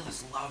just feel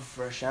this love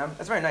for Hashem.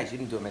 That's very nice. You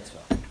didn't do a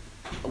mitzvah.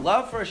 A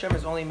love for Hashem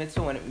is only a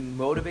mitzvah when it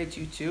motivates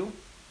you to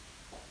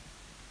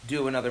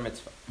do another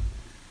mitzvah.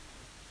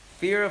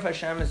 Fear of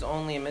Hashem is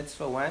only a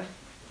mitzvah when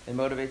it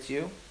motivates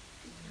you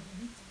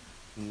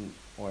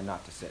or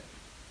not to sit.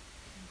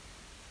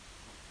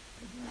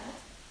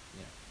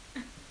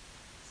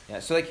 Yeah.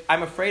 So like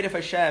I'm afraid of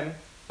Hashem.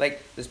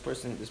 Like this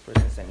person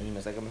sent me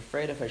emails. Like I'm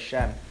afraid of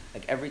Hashem.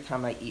 Like every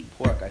time I eat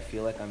pork, I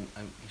feel like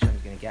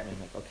Hashem's gonna get me. I'm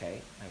like,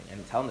 okay, I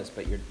didn't tell him this,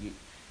 but I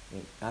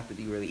mean, not that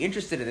you're really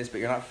interested in this, but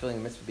you're not feeling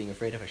the mitzvah of being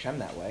afraid of Hashem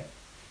that way.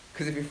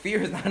 Because if your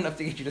fear is not enough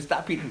to get you to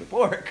stop eating the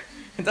pork,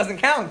 it doesn't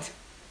count.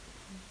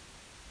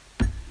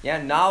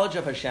 Yeah, knowledge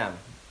of Hashem.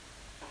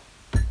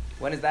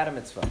 When is that a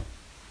mitzvah?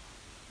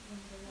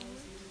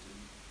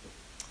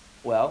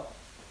 Well,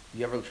 have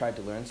you ever tried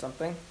to learn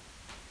something?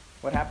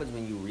 What happens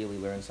when you really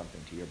learn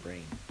something to your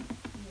brain?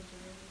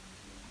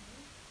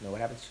 No, what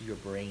happens to your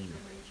brain?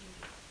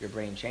 Your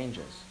brain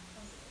changes.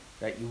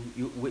 Right?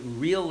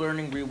 Real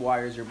learning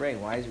rewires your brain.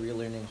 Why is real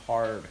learning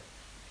hard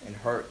and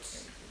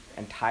hurts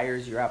and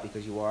tires you out?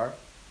 Because you are.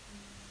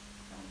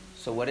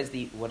 So what does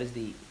it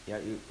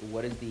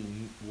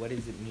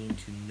mean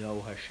to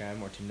know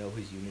Hashem or to know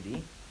His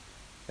unity?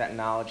 That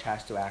knowledge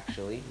has to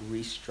actually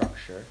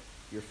restructure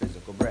your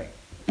physical brain.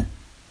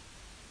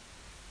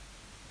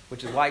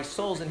 Which is why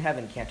souls in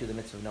heaven can't do the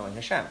mitzvah of knowing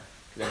Hashem,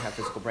 because they don't have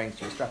physical brains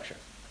to restructure.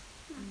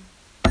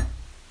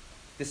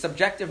 The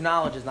subjective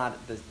knowledge is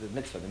not the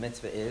mitzvah. The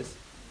mitzvah is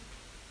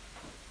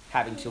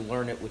having to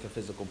learn it with a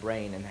physical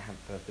brain and have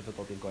the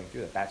difficulty of going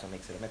through it. That's what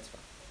makes it a mitzvah.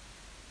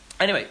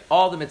 Anyway,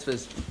 all the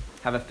mitzvahs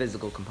have a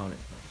physical component.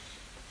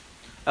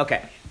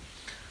 Okay.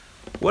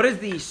 What is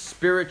the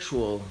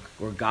spiritual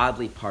or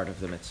godly part of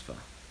the mitzvah?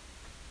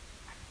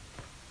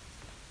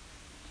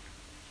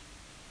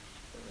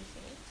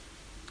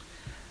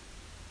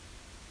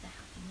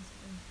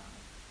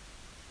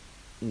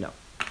 No.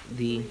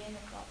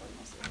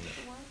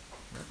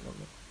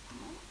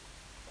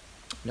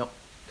 No.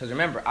 Because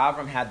remember,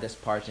 Avram had this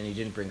part and he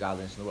didn't bring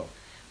godliness in the world.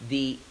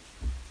 The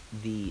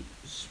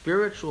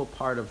spiritual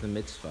part of the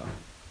mitzvah,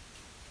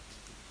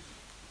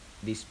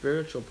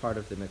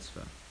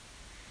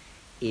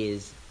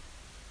 is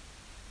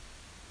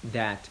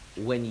that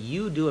when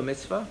you do a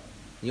mitzvah,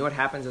 you know what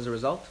happens as a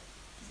result?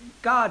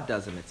 God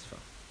does a mitzvah.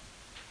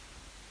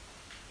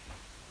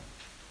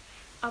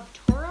 Of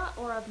Torah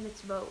or of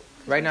mitzvot?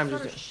 Right now I'm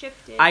just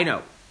shifted. I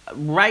know.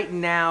 Right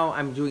now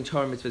I'm doing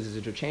Torah mitzvahs as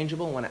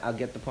interchangeable. When I'll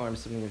get the point of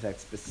something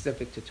that's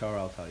specific to Torah,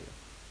 I'll tell you.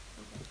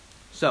 Okay.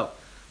 So,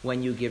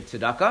 when you give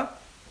tzedakah, God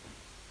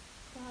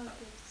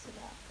gives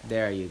tzedakah.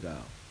 There you go.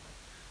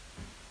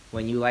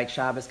 When you light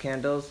Shabbos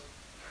candles,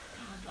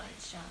 God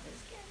lights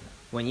Shabbos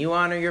candles. When you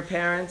honor your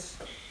parents,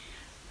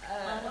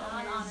 God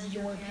honors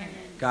your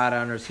parents. God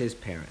honors His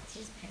parents.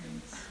 His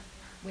parents.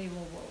 Wait,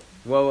 whoa.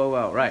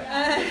 Whoa, right.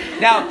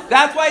 Now,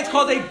 that's why it's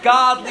called a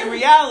godly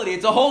reality.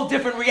 It's a whole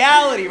different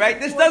reality, right?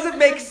 This doesn't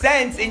make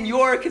sense in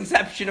your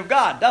conception of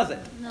God, does it?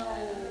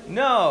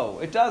 No,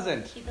 it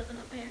doesn't. He doesn't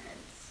have parents.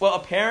 Well,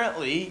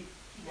 apparently,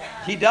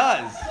 He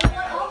does.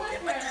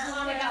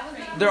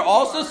 There are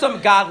also some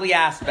godly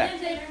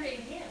aspects. Okay,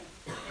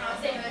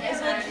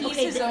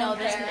 no,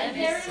 this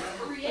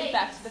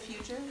Back to the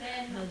Future.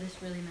 No,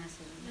 this really messes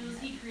with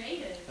me. He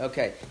created.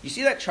 Okay, you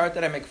see that chart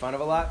that I make fun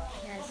of a lot?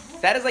 Yes.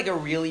 That is like a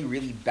really,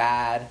 really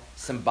bad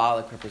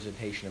symbolic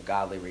representation of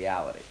godly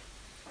reality.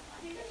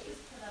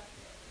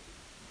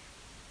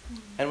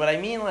 And what I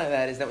mean by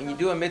that is that when you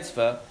do a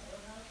mitzvah,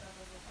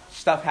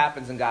 stuff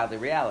happens in godly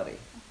reality.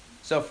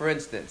 So for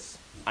instance,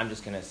 I'm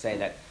just going to say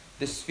that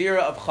the sphere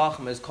of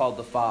Chachma is called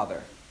the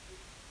Father.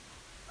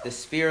 The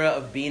sphere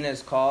of Bina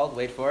is called,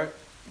 wait for it,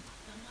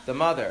 the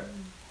Mother.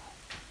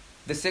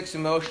 The 6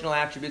 emotional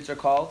attributes are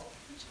called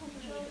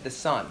the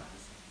Son.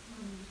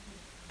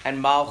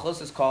 And Malchus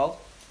is called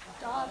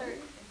Daughter.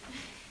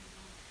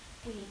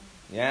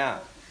 Yeah.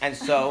 And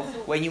so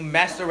when you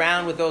mess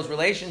around with those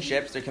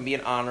relationships, there can be an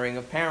honoring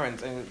of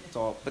parents, and it's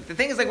all. But the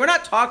thing is, like, we're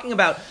not talking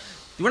about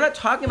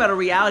a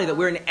reality that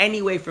we're in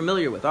any way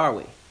familiar with, are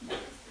we?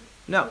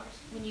 No.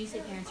 When you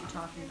say parents, you're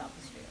talking about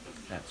the sphere.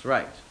 That's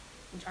right.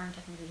 Which aren't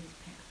technically his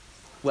parents.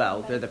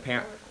 Well, they're the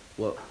parent.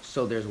 Well,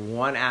 so there's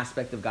one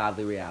aspect of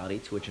godly reality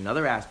to which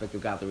another aspect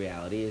of godly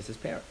reality is his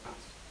parents.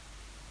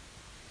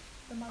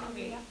 I'm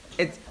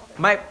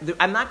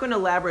not going to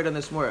elaborate on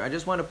this more. I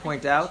just want to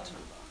point out.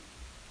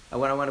 The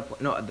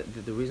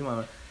reason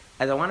why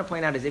I want to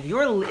point out is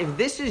if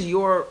this is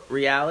your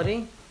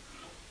reality,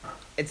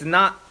 it's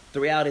not the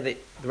reality that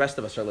the rest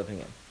of us are living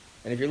in.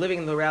 And if you're living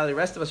in the reality the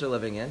rest of us are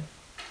living in,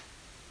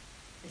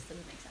 this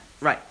doesn't make sense.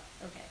 Right.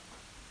 Okay.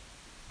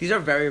 These are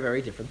very,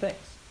 very different things.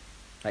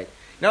 Right.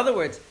 In other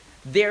words,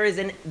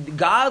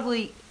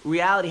 godly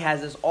reality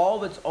has this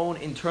all of its own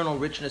internal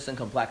richness and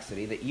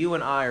complexity that you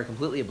and I are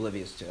completely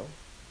oblivious to.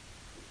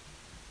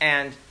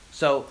 And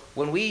so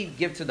when we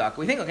give tzedakah,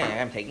 we think, okay,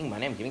 I'm taking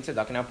money, I'm giving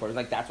tzedakah now,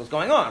 like that's what's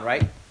going on,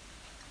 right?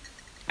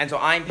 And so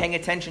I'm paying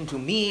attention to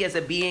me as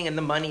a being, and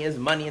the money is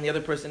money, and the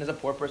other person is a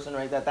poor person,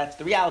 right? That's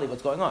the reality of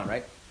what's going on,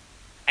 right?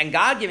 And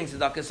God giving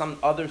tzedakah is some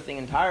other thing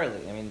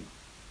entirely. I mean,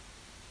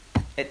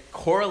 it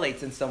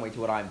correlates in some way to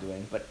what I'm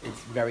doing, but it's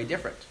very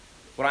different.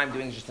 What I'm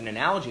doing is just an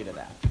analogy to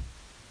that.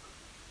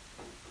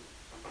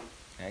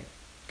 Okay?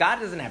 God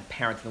doesn't have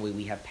parents in the way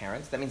we have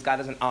parents. That means God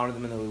doesn't honor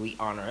them in the way we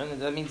honor him.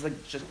 That means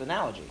like just an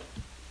analogy.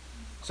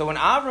 So when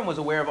Avram was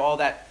aware of all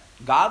that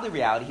godly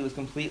reality, he was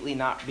completely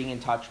not being in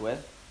touch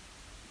with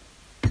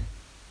the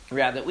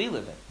reality that we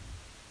live in.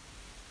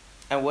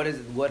 And what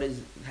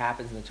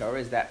happens in the Torah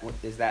is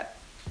that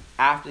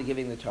after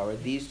giving the Torah,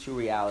 these two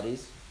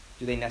realities,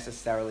 do they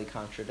necessarily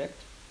contradict?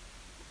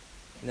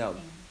 No.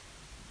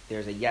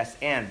 There's a yes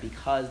and,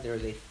 because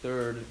there's a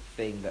third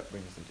thing that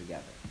brings them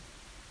together.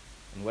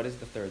 And what is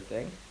the third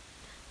thing?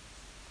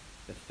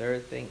 The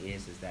third thing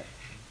is that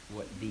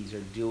what these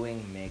are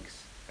doing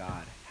makes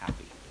God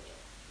happy.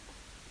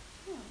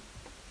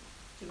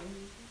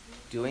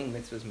 Doing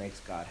mitzvahs makes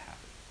God happy.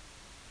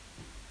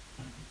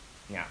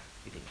 Now,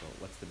 you think, well,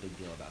 what's the big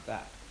deal about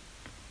that?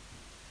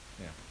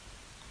 Yeah.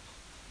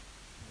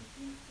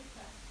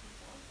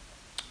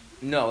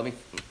 No,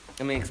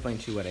 let me explain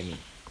to you what I mean.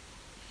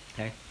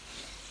 Okay?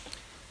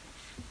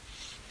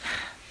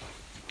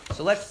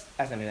 So let's,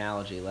 as an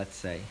analogy, let's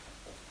say,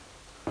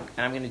 and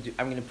I'm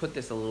going to put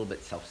this a little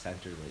bit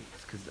self-centeredly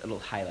because it'll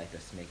highlight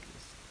this, make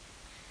this.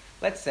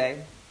 Let's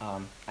say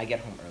I get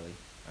home early.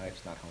 My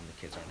wife's not home.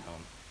 The kids aren't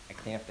home. I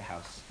clean up the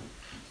house.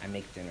 I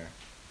make dinner.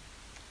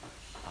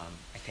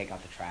 I take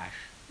out the trash.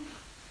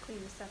 Clean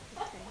the septic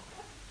tank.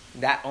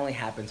 That only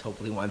happens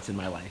hopefully once in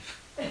my life.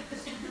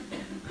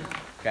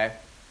 Okay?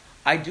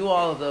 I do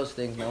all of those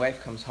things. My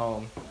wife comes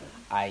home.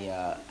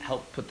 I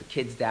help put the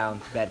kids down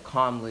to bed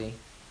calmly.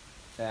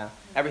 Yeah,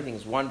 everything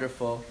is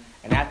wonderful.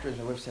 And afterwards,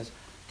 my wife says,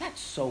 "That's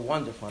so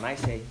wonderful." And I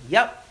say,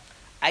 "Yep,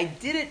 I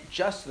did it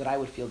just so that I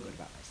would feel good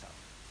about myself."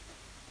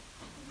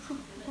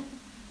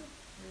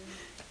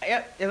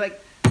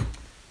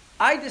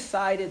 I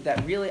decided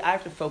that really I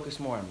have to focus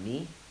more on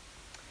me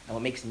and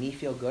what makes me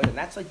feel good, and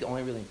that's like the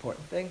only really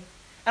important thing.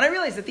 And I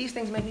realized that these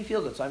things make me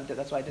feel good, so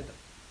that's why I did them.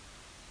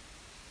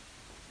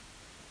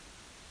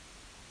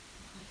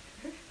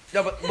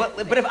 No,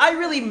 but if I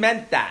really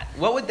meant that,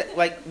 what would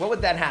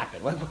that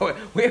happen? Where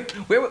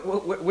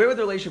would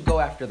the relationship go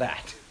after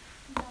that?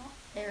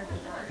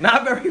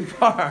 Not very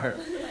far.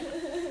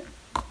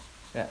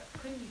 Yeah.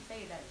 Couldn't you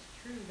say that it's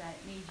true that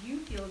it made you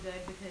feel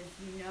good because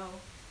you know,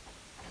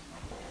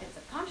 if it's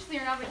subconsciously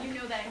or not, but you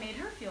know that it made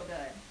her feel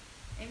good.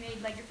 It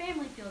made like your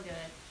family feel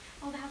good.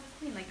 Oh, the house is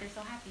clean, like they're so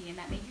happy, and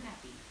that made you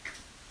happy.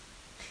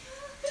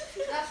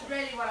 That's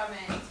really what I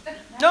meant.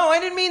 No,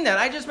 I didn't mean that.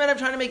 I just meant I'm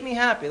trying to make me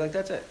happy. Like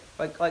that's it.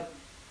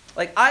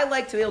 Like I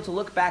like to be able to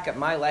look back at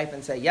my life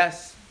and say,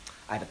 yes,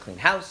 I have a clean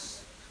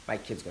house. My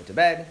kids go to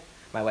bed.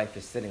 My wife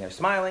is sitting there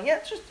smiling. Yeah,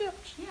 it's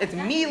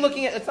exactly. Me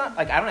looking at. It's not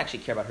like I don't actually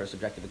care about her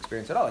subjective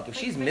experience at all. Like if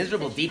she's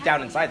miserable deep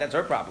down inside, that's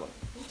her problem.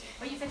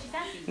 Well, you said she's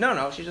happy.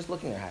 No, she's just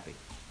looking there happy.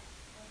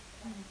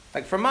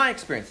 Like from my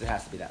experience, it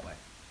has to be that way.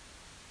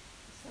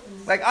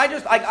 Like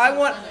I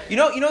want you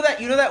know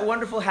that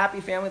wonderful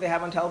happy family they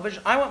have on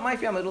television. I want my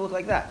family to look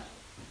like that.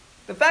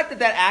 The fact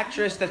that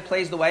actress that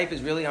plays the wife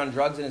is really on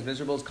drugs and is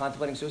miserable, is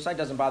contemplating suicide,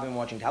 doesn't bother me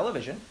watching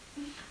television.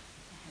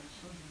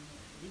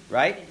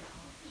 Right?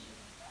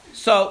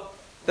 So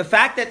the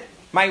fact that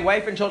my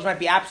wife and children might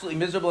be absolutely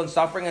miserable and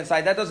suffering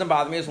inside, that doesn't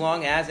bother me as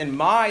long as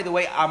the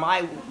way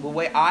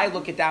I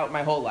look at that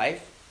my whole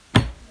life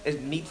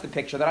meets the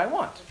picture that I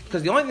want.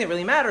 Because the only thing that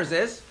really matters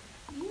is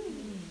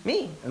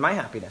me and my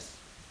happiness.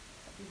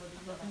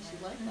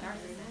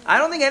 I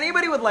don't think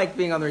anybody would like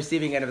being on the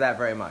receiving end of that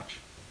very much.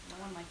 No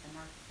one likes a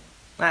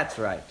narcissist. That's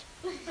right.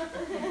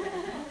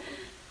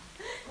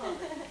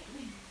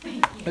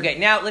 Okay,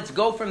 now let's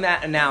go from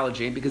that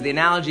analogy, because the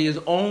analogy is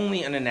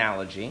only an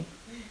analogy.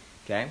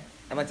 Okay?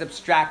 And let's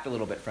abstract a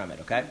little bit from it,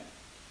 okay?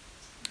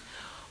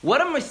 What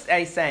am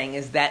I saying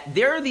is that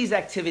there are these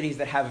activities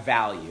that have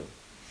value.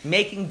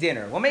 Making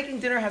dinner. Well,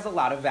 making dinner has a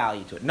lot of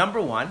value to it. Number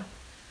one,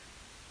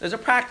 there's a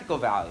practical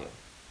value.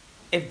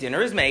 If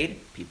dinner is made,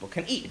 people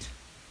can eat.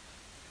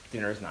 If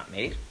dinner is not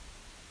made,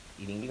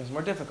 eating becomes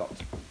more difficult.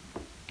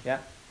 Yeah?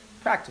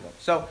 Practical.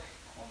 So,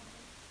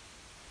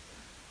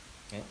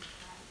 okay.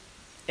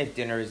 If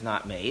dinner is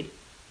not made,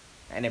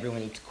 and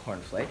everyone eats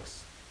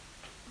cornflakes,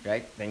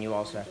 right? Then you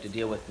also have to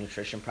deal with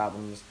nutrition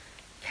problems,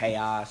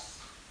 chaos.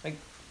 Like,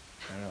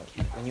 I don't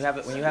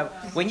know.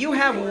 When you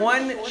have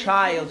one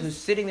child who's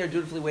sitting there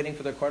dutifully waiting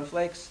for their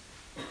cornflakes,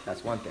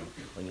 that's one thing.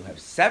 When you have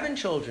 7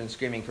 children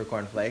screaming for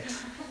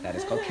cornflakes, that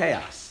is called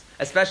chaos.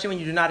 Especially when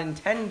you do not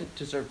intend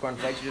to serve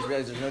cornflakes, you just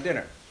realize there's no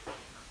dinner.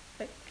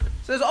 Okay?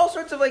 So there's all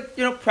sorts of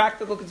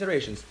practical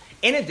considerations.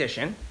 In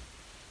addition,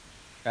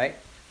 right,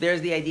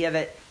 there's the idea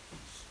that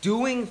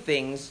doing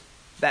things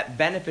that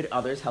benefit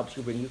others helps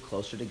you bring you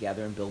closer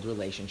together and build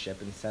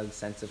relationship and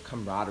sense of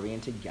camaraderie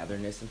and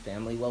togetherness and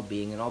family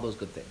well-being and all those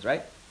good things,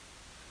 right?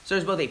 So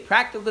there's both a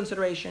practical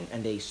consideration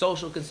and a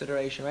social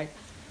consideration, right?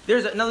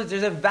 There's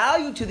a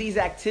value to these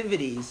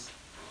activities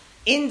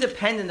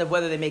independent of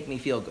whether they make me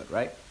feel good,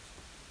 right?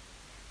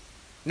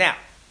 Now,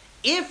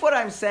 if what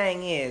I'm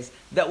saying is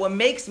that what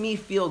makes me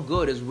feel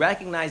good is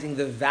recognizing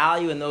the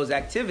value in those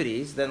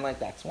activities, then like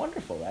that's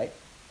wonderful, right?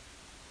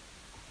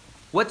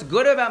 What's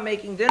good about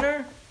making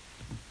dinner?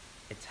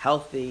 It's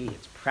healthy,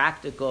 it's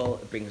practical,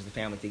 it brings the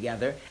family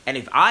together. And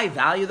if I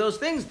value those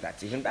things,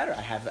 that's even better.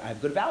 I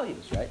have good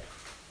values, right?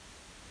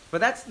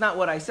 But that's not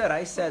what I said.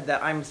 I said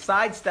that I'm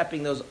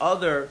sidestepping those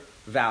other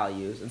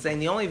values and saying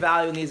the only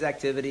value in these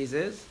activities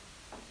is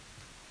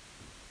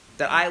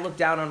that I look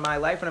down on my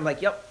life and I'm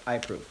like, yep, I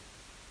approve.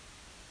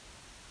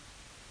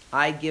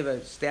 I give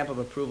a stamp of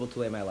approval to the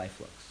way my life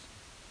looks.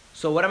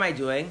 So what am I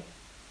doing?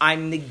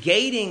 I'm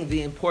negating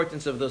the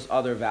importance of those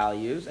other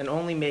values and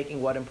only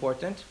making what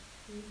important?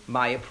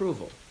 My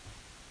approval.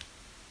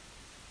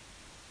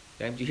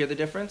 Okay, do you hear the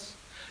difference?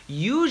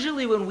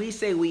 Usually when we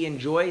say we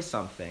enjoy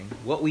something,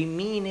 what we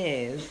mean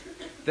is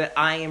that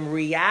I am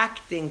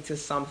reacting to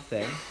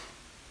something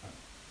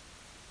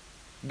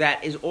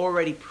that is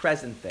already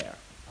present there.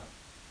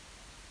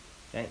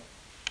 Okay?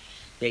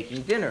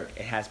 Baking dinner,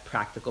 it has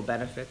practical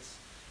benefits.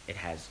 It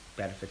has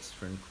benefits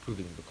for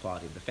improving the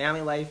quality of the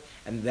family life.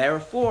 And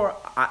therefore,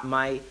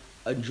 my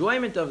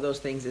enjoyment of those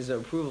things is an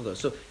approval of those.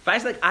 So if I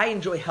say like, I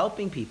enjoy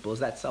helping people, is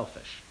that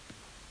selfish?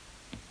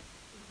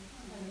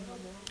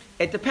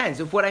 It depends.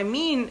 If what I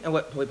mean, and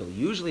what people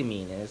usually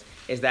mean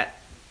is that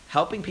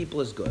helping people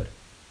is good,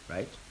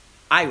 right?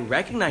 I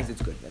recognize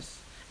its goodness.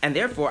 And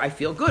therefore, I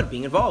feel good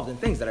being involved in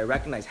things that I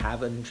recognize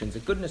have an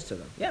intrinsic goodness to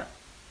them. Yeah.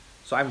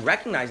 So I'm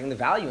recognizing the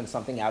value in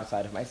something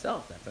outside of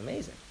myself. That's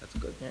amazing. That's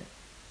good. Yeah.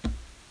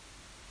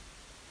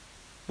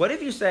 What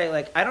if you say,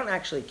 like, I don't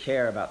actually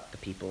care about the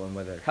people and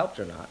whether it helped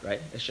or not, right?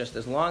 It's just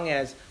as long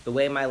as the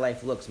way my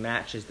life looks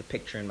matches the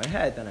picture in my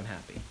head, then I'm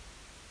happy.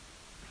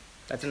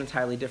 That's an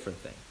entirely different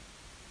thing.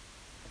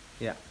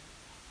 Yeah.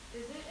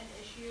 Is it an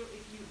issue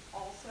if you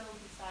also,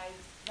 besides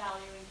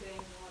valuing things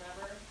or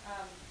whatever,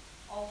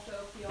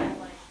 also feel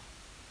like,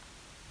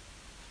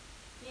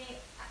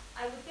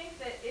 I would think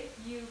that if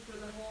you, for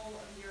the whole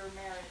of your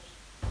marriage,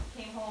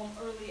 came home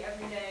early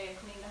every day and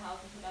cleaned the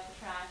house and put out the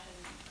trash and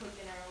cooked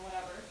dinner or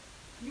whatever,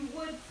 you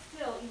would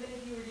still, even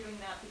if you were doing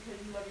that because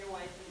you love your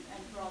wife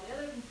and for all the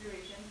other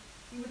considerations,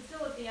 you would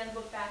still at the end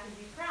look back and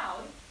be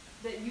proud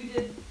that you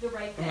did the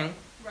right thing,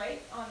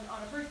 right? On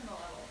a personal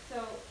level.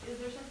 So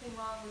is there something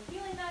wrong with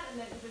feeling that? And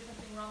then is there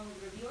something wrong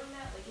with revealing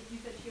that? Like if you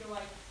said to your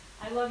wife,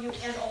 I love you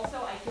and also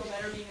I feel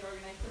better being an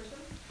organized person?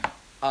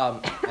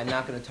 I'm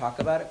not going to talk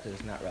about it because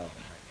it's not relevant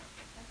right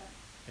now. Okay.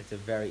 It's a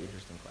very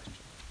interesting question.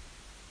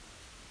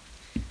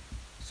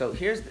 So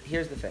here's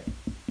the thing.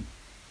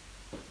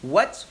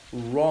 What's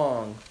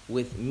wrong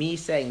with me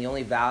saying the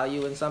only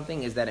value in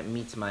something is that it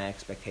meets my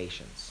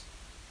expectations?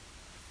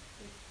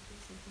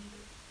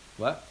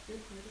 What?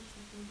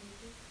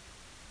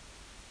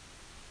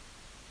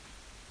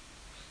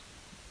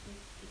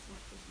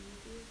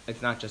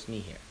 It's not just me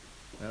here.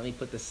 Now, let me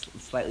put this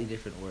slightly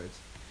different words.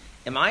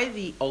 Am I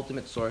the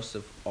ultimate source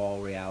of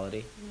all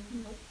reality?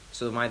 Mm-hmm.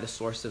 So am I the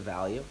source of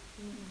value?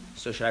 Mm-hmm.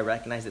 So should I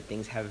recognize that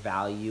things have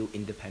value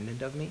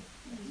independent of me?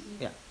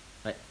 Mm-hmm. Yeah.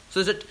 Right.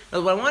 So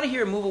what I want to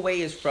hear move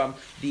away is from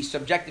the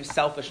subjective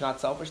selfish,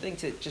 not selfish thing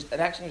to just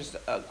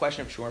a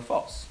question of true or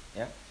false.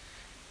 Yeah.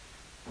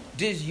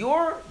 Does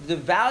the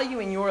value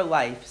in your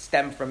life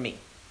stem from me?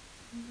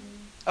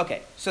 Mm-hmm.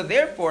 Okay. So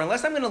therefore,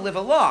 unless I'm going to live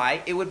a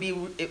lie,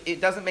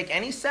 it doesn't make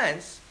any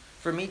sense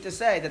for me to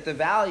say that the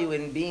value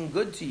in being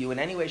good to you in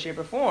any way, shape,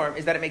 or form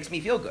is that it makes me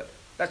feel good.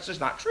 That's just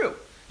not true.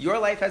 Your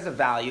life has a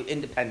value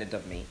independent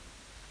of me,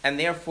 and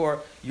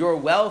therefore your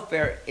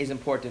welfare is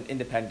important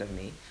independent of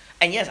me.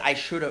 And yes, I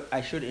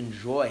should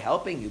enjoy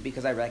helping you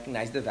because I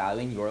recognize the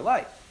value in your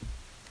life.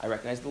 I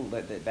recognize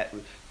that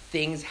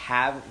things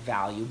have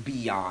value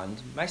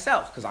beyond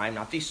myself because I'm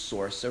not the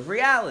source of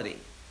reality.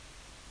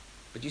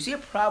 But you see a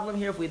problem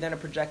here if we then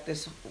project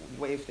this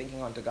way of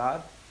thinking onto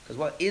God? Because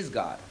what is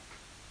God?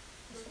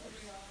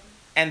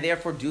 And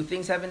therefore, do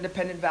things have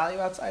independent value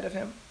outside of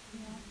Him?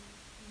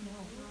 No.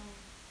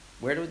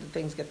 Where do the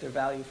things get their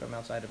value from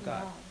outside of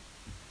God?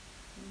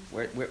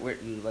 Where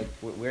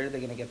are they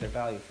going to get their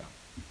value from?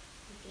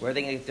 Where are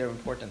they going to get their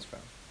importance from?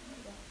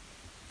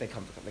 They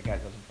come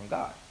from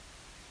God.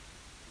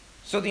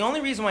 So the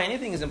only reason why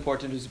anything is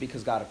important is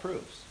because God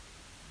approves.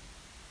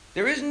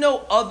 There is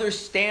no other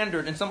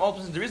standard, in some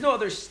ultimates, there is no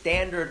other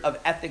standard of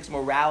ethics,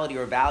 morality,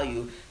 or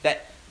value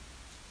that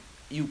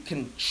you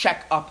can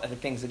check up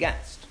things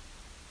against.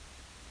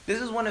 This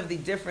is one of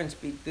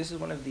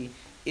the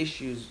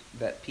issues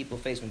that people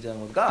face when dealing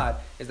with God,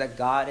 is that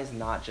God is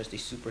not just a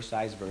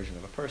supersized version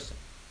of a person.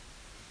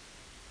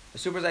 A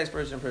supersized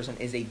person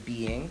is a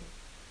being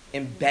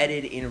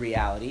embedded in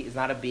reality. It's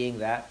not a being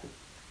that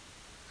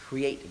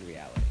created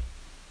reality.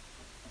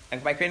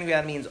 And by creating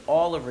reality means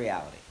all of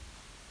reality.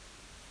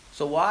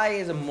 So why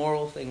is a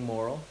moral thing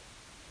moral?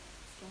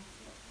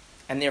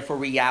 And therefore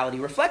reality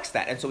reflects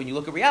that. And so when you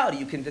look at reality,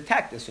 you can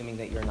detect, assuming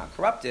that you're not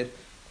corrupted,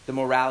 the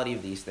morality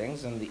of these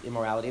things and the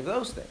immorality of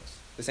those things.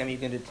 The same way you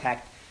can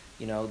detect,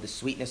 the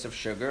sweetness of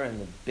sugar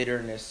and the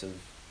bitterness of,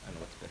 I don't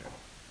know what's bitter.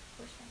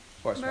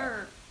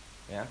 Horseradish.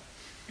 Yeah?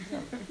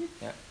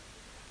 Yeah.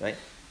 Right?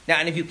 Now,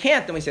 and if you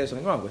can't, then we say there's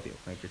something wrong with you.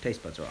 Like your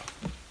taste buds are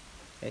off.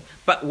 Okay?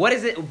 But what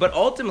is it? But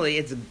ultimately,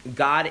 it's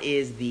God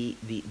is the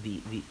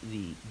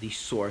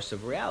source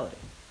of reality.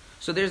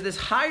 So there's this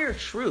higher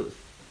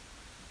truth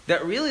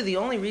that really the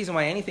only reason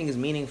why anything is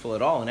meaningful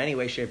at all in any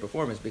way, shape, or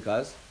form is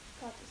because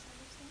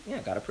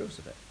God approves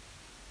of it.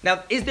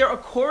 Now, is there a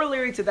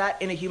corollary to that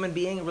in a human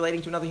being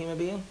relating to another human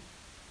being?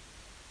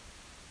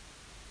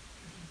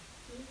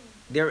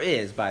 There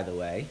is, by the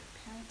way.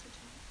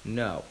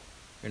 No,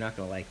 you're not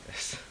going to like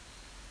this.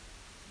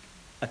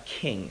 A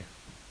king.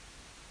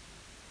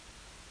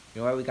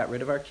 You know why we got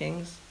rid of our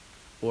kings?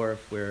 Or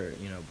if we're,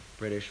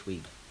 British,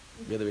 we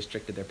really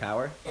restricted their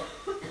power?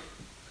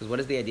 Because what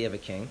is the idea of a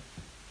king?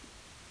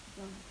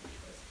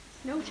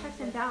 No checks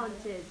and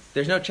balances.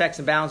 There's no checks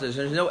and balances.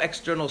 There's no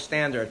external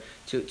standard.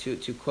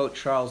 To quote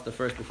Charles I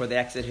before they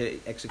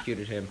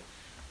executed him,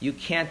 you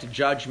can't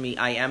judge me,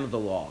 I am the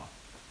law.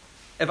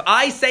 If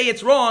I say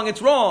it's wrong,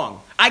 it's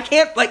wrong. I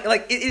can't,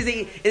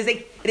 it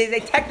is a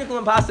technical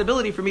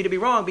impossibility for me to be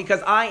wrong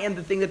because I am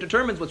the thing that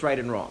determines what's right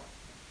and wrong.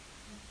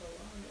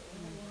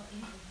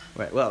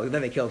 Right. Well,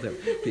 then they killed him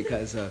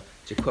because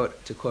to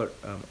quote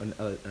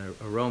a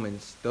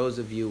Romans, those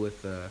of you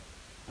with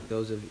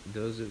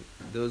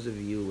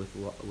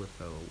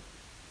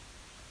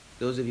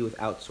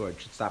without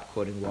swords should stop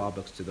quoting law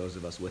books to those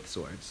of us with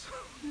swords.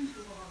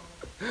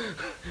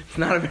 It's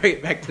not a very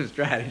effective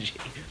strategy.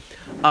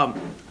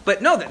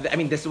 But no,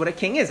 this is what a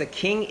king is. A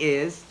king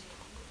is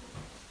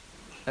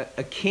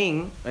a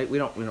king. Right? We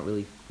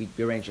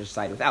arrange a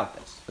society without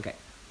this. Okay,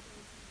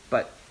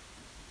 but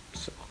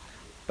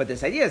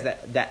this idea is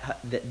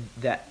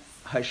that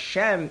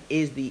Hashem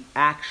is the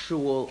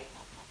actual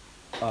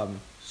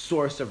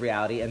source of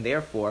reality, and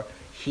therefore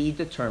He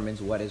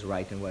determines what is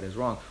right and what is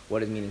wrong,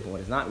 what is meaningful,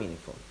 what is not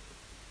meaningful.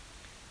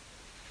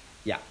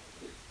 Yeah.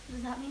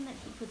 Does that mean that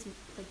He puts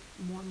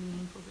more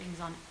meaningful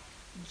things on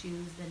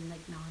Jews than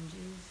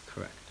non-Jews?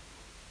 Correct.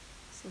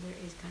 So there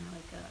is kind of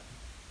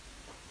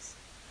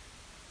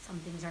some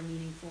things are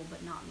meaningful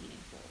but not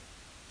meaningful.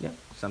 Yeah.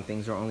 Some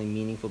things are only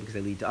meaningful because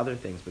they lead to other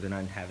things, but they're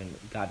not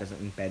God doesn't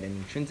embed an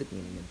intrinsic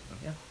meaning into them.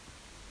 Yeah.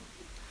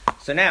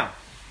 So now,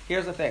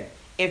 here's the thing.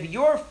 If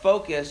you're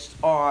focused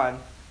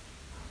on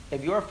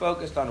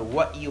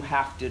what you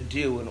have to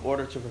do in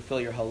order to fulfill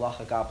your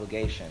halachic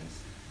obligations,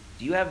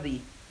 do you have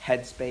the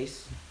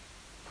headspace?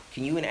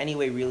 Can you in any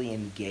way really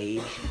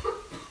engage,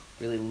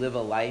 really live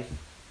a life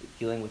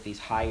dealing with these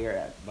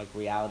higher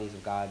realities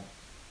of God,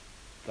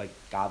 like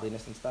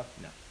godliness and stuff?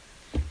 No.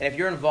 And if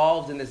you're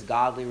involved in this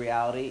godly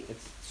reality,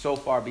 it's so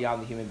far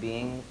beyond the human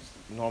being's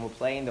normal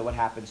plane that what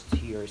happens to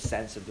your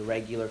sense of the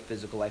regular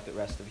physical life that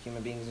rest of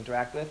human beings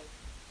interact with?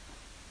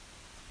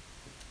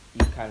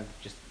 You kind of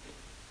just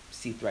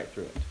see right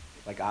through it,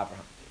 like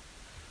Abraham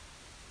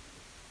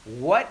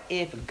did. What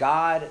if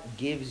God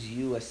gives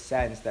you a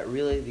sense that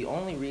really the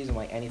only reason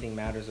why anything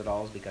matters at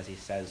all is because He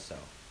says so?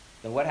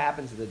 Then what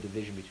happens to the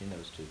division between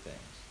those two things?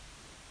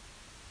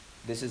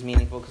 This is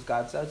meaningful because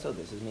God said so.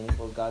 This is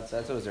meaningful because God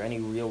said so. Is there any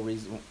real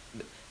reason?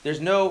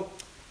 There's no...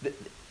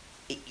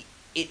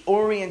 It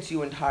orients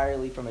you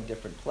entirely from a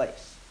different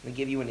place. Let me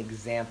give you an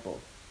example.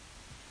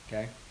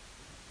 Okay?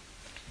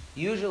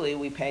 Usually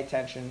we pay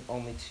attention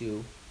only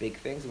to big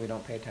things and we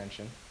don't pay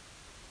attention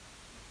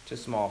to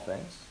small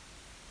things.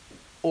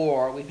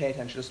 Or we pay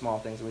attention to small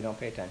things and we don't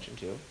pay attention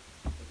to.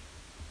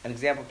 An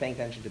example of paying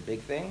attention to big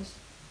things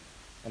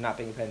and not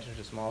paying attention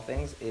to small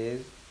things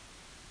is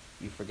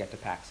you forget to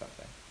pack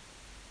something.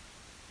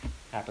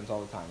 Happens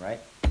all the time, right?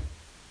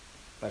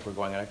 Like we're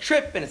going on a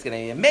trip and it's going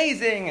to be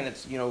amazing and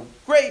it's,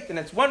 great and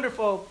it's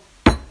wonderful,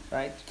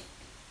 right?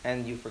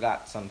 And you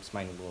forgot some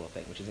minor little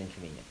thing, which is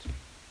inconvenient,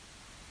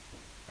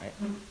 right?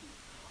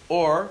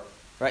 Or,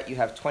 right, you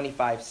have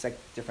 25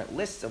 different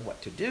lists of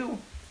what to do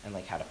and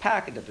how to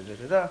pack and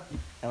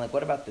and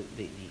what about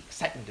the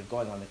excitement of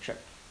going on the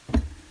trip?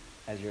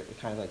 As you're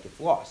kind of it's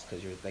lost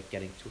because you're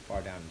getting too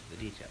far down into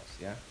the details,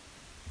 yeah?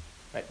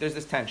 Right, there's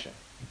this tension.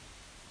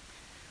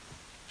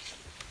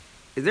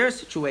 Is there a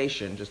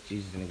situation, just to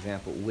use an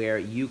example,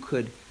 where you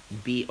could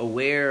be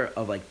aware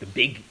of the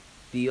big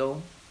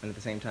deal and at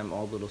the same time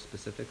all little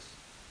specifics?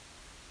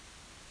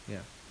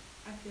 Yeah.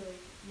 I feel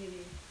like maybe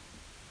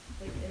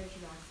in a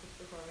gymnastics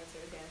performance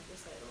or a dance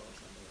recital or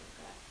something like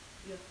that,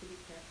 you have to be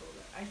careful.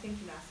 I think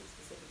gymnastics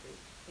specifically,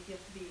 you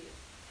have to be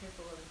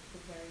careful of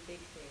the very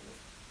big things,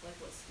 like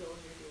what skills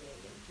you're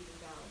doing and keeping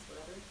balance,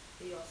 whatever.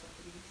 But you also have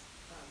to be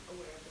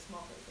aware of the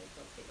small things, like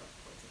don't take off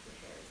points if your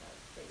hair is out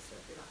of place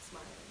or if you're not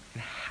smiling. And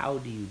how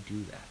do you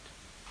do that?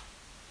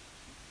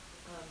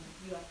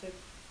 You have to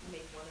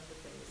make one of the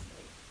things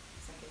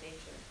second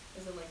nature.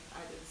 As in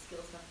either the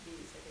skills have to be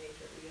second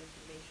nature or you have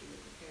to make sure you're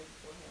prepared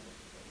beforehand and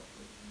prepare what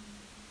you're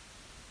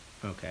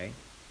doing. Okay.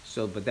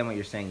 So, but then what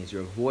you're saying is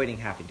you're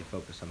avoiding having to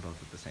focus on both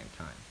at the same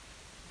time.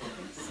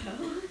 So.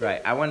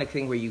 Right. I want a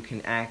thing where you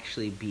can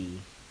actually be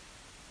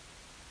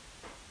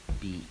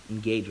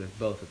engaged with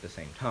both at the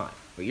same time.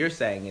 What you're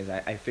saying is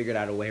I figured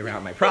out a way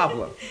around my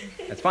problem.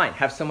 That's fine.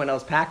 Have someone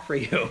else pack for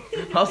you.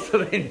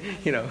 Also, then,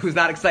 who's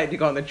not excited to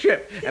go on the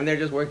trip, and they're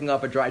just working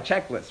off a dry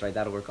checklist, right?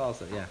 That'll work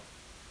also, yeah.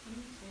 When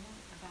you say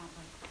that about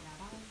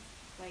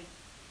rabbis,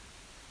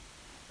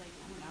 I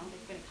don't know,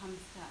 when it comes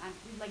to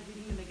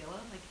reading the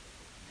Megillah, you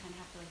kind of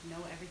have to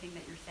know everything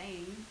that you're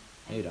saying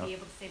and No, you don't. be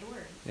able to say the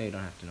words. No, you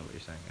don't have to know what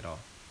you're saying at all.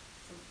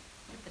 So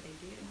what's the big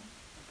deal?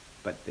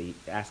 But they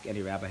ask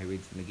any rabbi who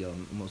reads the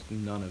Megillah, almost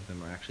none of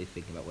them are actually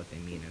thinking about what they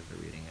mean as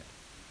they're reading it.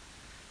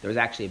 There was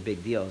actually a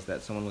big deal, is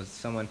that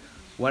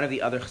one of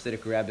the other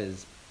Hasidic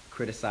Rebbes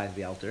criticized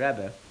the Alter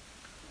Rebbe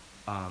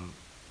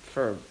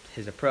for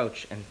his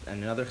approach, and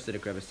another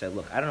Hasidic Rebbe said,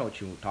 look, I don't know what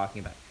you're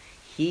talking about.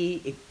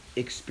 He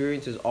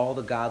experiences all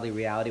the godly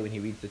reality when he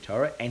reads the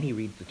Torah, and he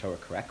reads the Torah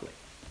correctly.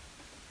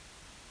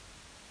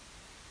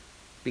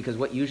 Because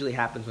what usually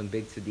happens when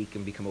big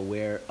tzaddikim become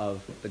aware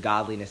of the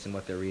godliness in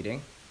what they're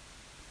reading,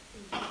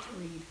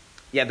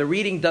 yeah, the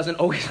reading doesn't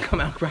always come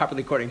out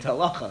properly according to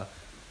halacha,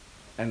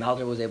 and the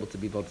Alter was able to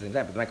be both at the same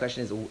time. But my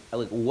question is,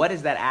 what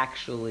is that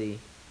actually? You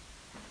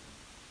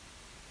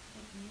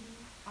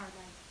are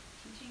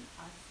teaching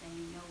us, and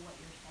you know what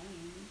you're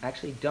saying. I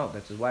actually don't.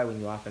 That's why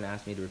when you often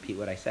ask me to repeat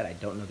what I said, I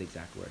don't know the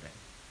exact wording.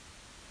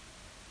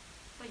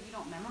 But you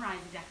don't memorize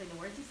exactly the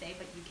words you say,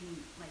 but you can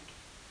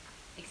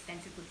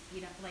extensively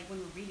speed up. When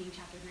we're reading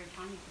chapter 3 of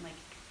Tanya, you can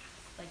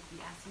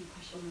we ask you a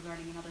question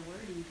regarding another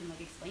word, and you can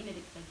explain it.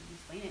 You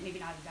explain it, maybe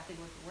not exactly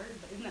word for word,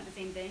 but isn't that the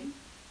same thing?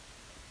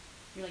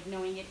 You're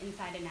knowing it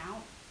inside and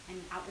out,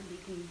 and outwardly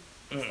can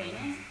explain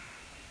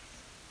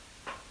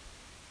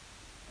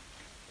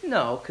it.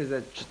 No, because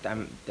that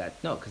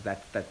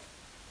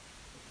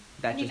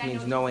just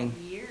means knowing.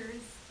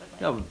 Years, but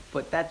no,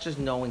 but that's just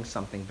knowing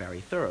something very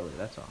thoroughly.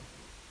 That's all.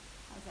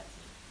 How's that?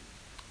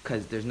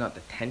 Because there's not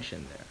the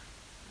tension there.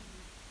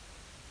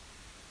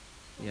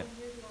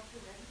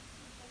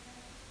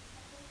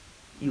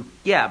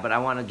 Yeah. But I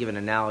want to give an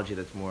analogy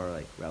that's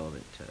more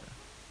relevant to.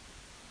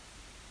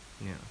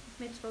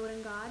 Mitzvot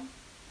and God. Have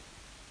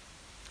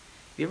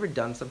you ever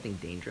done something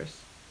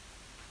dangerous?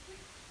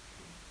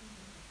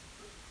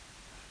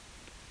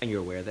 And you're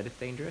aware that it's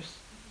dangerous,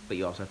 but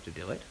you also have to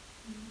do it?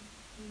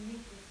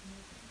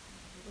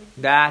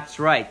 That's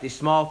right. The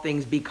small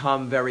things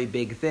become very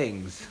big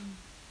things.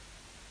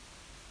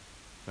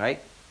 Right?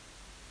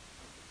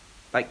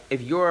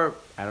 If you're,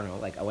 I don't know,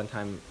 one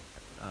time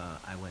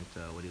I went,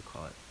 what do you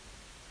call it?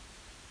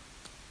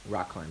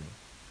 Rock climbing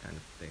kind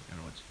of thing. I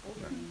don't know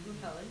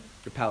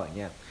what's rappelling,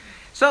 yeah.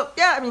 So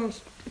yeah, I mean,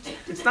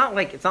 it's not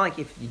like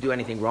if you do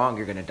anything wrong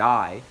you're gonna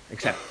die,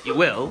 except you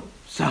will.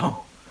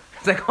 So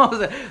it's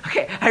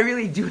okay, I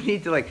really do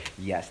need to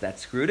yes,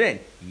 that's screwed in.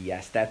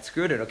 Yes, that's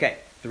screwed in. Okay,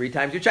 3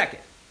 times you check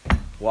it.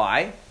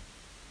 Why?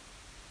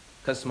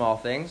 Because small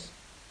things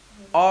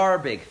are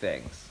big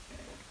things.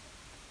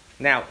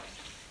 Now,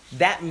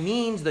 that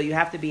means though you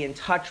have to be in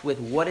touch with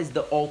what is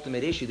the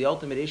ultimate issue. The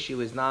ultimate issue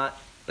is not.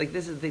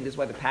 This is the thing, this is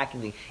why the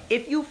packing thing.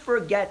 If you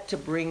forget to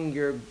bring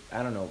your,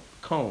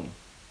 comb,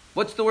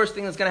 what's the worst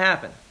thing that's going to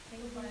happen?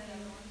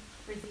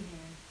 Frizzy hair.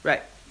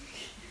 Right.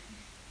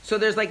 So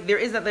there's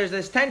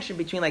this tension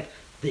between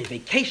the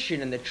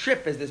vacation and the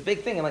trip is this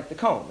big thing and the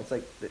comb. It's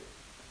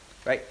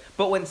right?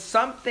 But when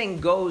something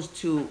goes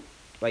to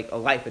a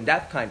life and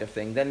death kind of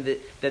thing,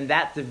 then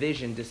that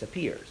division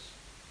disappears.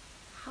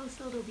 How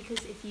so though?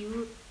 Because if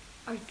you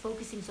are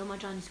focusing so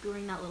much on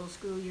screwing that little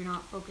screw, you're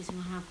not focusing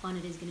on how fun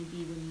it is going to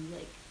be when you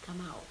come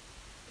out,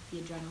 the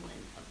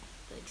adrenaline of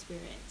the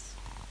experience.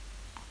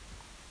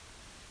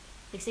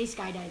 Say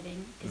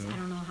skydiving, because I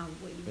don't know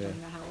what you've talking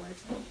about how it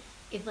works.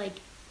 If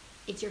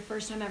it's your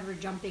first time ever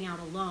jumping out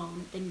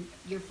alone, then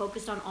you're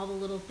focused on all the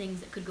little things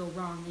that could go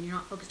wrong, then you're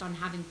not focused on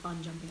having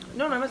fun jumping out.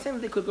 No, I'm not saying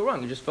that they could go wrong.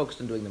 You're just focused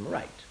on doing them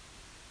right.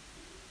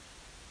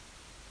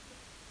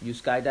 You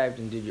skydived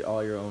and did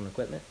all your own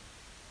equipment?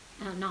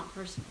 Not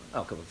personally.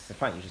 Oh, okay, well, it's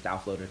fine. You just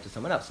offload it to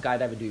someone else.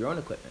 Skydive and do your own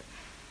equipment.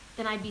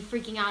 Then I'd be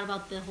freaking out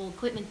about the whole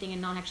equipment thing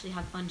and not actually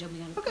have fun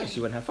jumping out of a plane. Okay, so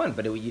you wouldn't have fun.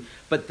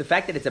 But the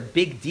fact that it's a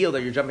big deal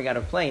that you're jumping out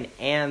of a plane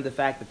and the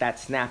fact that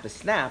snap is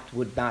snapped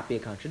would not be a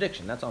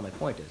contradiction. That's all my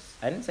point is.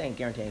 I didn't say I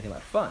guarantee anything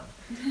about fun.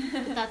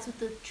 But that's what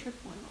the trip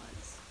one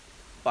was.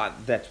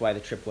 But that's why the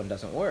trip one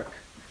doesn't work.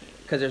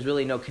 Because there's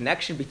really no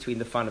connection between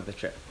the fun of the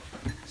trip.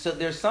 So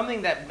there's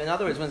something that, in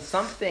other words,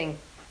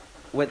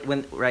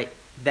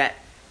 that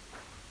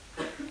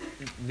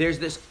there's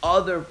this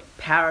other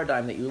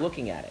paradigm that you're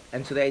looking at it.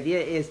 And so the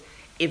idea is,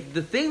 if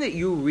the thing that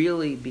you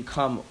really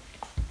become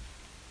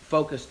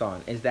focused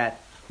on is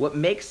that what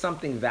makes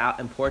something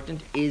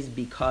important is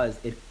because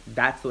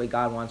that's the way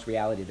God wants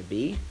reality to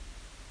be,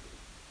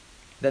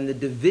 then the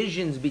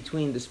divisions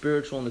between the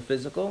spiritual and the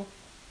physical,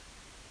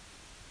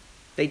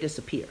 they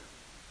disappear.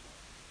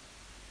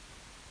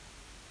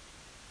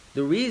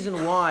 The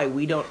reason why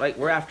we don't,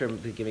 we're after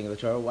the giving of the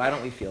Torah, why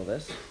don't we feel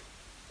this?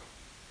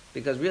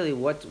 Because really,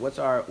 what's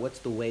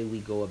the way we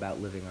go about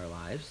living our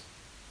lives?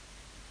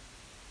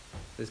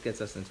 This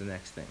gets us into the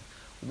next thing.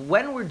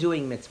 when we're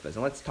doing mitzvahs,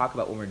 and let's talk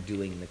about when we're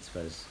doing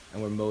mitzvahs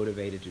and we're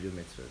motivated to do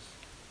mitzvahs.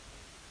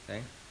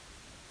 Okay?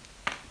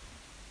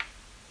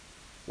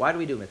 Why do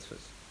we do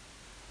mitzvahs?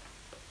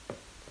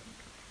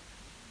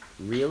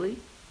 Really?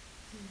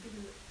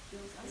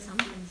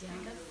 Sometimes, yeah.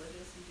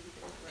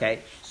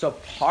 Okay, so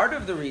part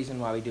of the reason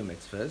why we do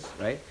mitzvahs,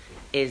 right,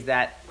 is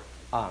that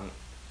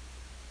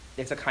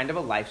it's a kind of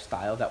a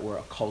lifestyle that we're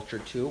a culture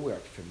to, we're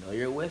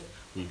familiar with,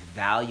 we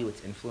value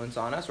its influence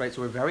on us, right?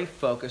 So we're very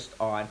focused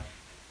on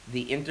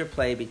the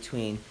interplay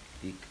between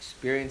the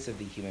experience of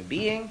the human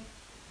being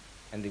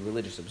and the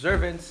religious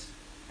observance,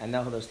 and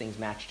how those things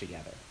match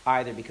together,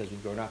 either because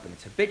we've grown up and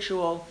it's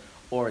habitual,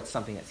 or it's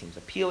something that seems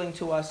appealing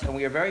to us, and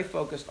we are very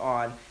focused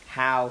on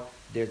how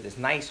there's this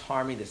nice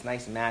harmony, this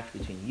nice match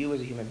between you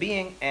as a human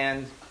being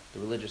and the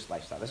religious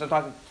lifestyle. That's what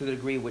I'm talking to the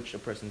degree which a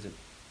person's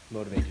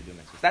motivated to do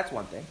mitzvahs. That's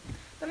one thing.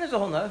 Then there's a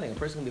whole other thing. A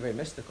person can be very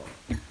mystical.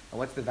 And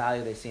what's the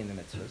value they see in the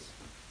mitzvahs?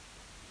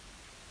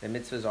 The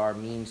mitzvahs are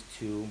means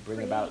to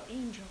bring about...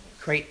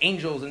 Create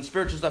angels and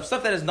spiritual stuff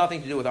that has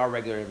nothing to do with our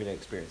regular everyday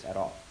experience at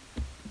all.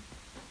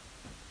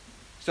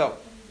 So,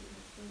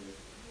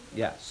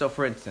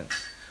 for instance,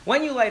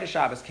 when you light a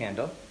Shabbos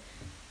candle,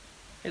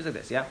 here's like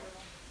this, yeah?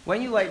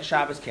 When you light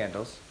Shabbos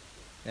candles,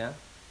 yeah,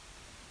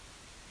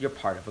 you're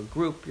part of a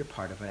group, you're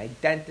part of an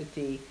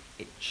identity,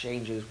 it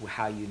changes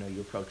how you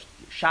approach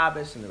your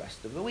Shabbos and the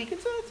rest of the week.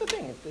 It's a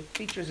thing. It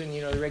features in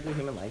the regular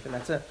human life,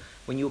 and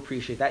when you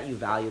appreciate that, you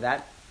value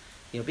that,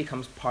 it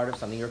becomes part of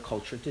something you're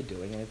cultured to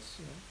doing, and it's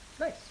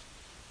nice.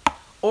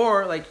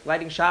 Or like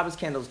lighting Shabbos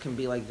candles can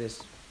be like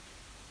this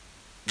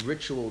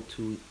ritual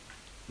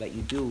that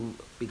you do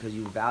because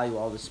you value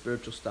all the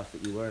spiritual stuff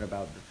that you learn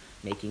about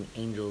making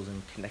angels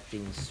and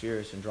connecting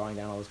spheres and drawing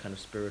down all this kind of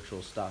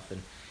spiritual stuff,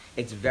 and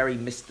it's very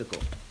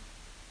mystical.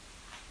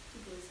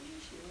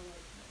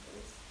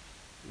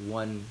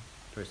 One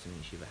person in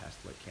yeshiva has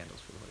to light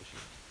candles for the whole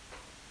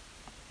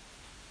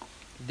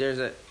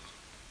yeshiva.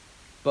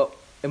 But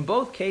in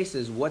both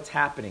cases, what's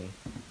happening?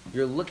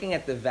 You're looking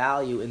at the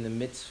value in the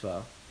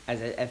mitzvah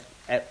as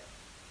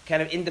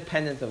kind of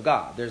independent of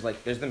God. There's the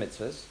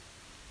mitzvahs.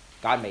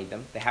 God made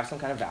them. They have some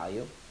kind of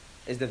value.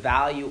 Is the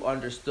value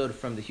understood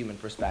from the human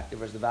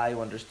perspective, or is the value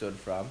understood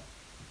from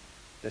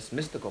this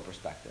mystical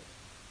perspective?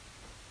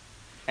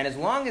 And as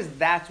long as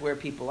that's where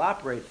people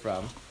operate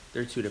from,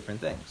 they're two different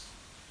things.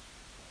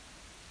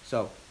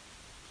 So,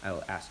 I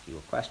will ask you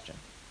a question.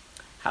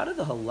 How do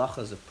the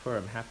halachas of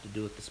Purim have to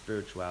do with the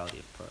spirituality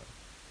of Purim?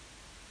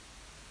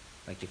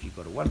 Like if you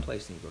go to one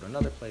place and you go to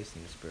another place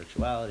and the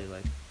spirituality,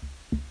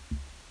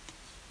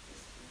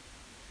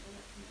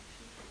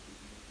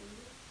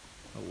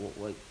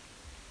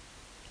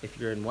 if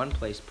you're in one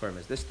place, Purim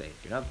is this day.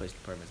 If you're in another place,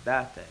 Purim is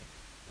that day.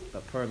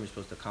 But Purim, you're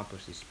supposed to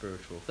accomplish these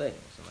spiritual things.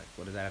 And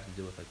what does that have to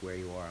do with where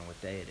you are and what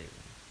day it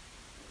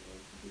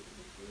is?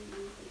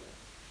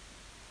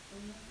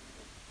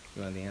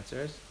 You know what the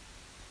answer is?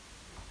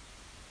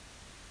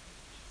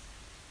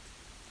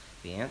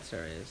 The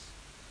answer is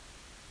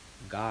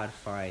God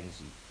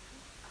finds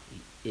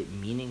it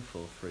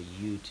meaningful for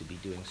you to be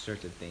doing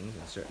certain things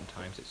in certain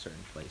times at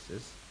certain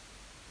places.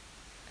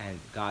 And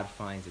God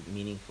finds it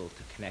meaningful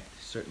to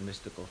connect certain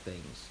mystical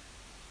things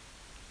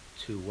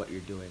to what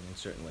you're doing in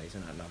certain ways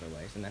and not in other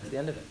ways. And that's the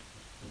end of it.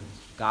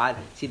 God,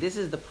 see, this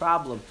is the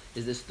problem,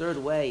 is this third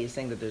way is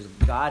saying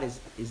that God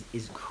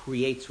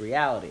creates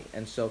reality.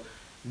 And so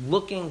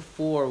looking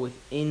for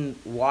within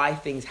why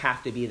things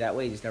have to be that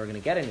way is never going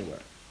to get anywhere.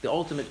 The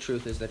ultimate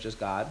truth is that just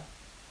God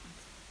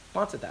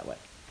wants it that way.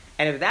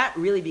 And if that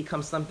really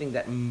becomes something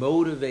that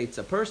motivates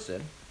a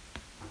person,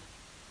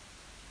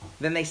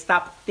 then they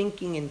stop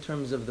thinking in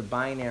terms of the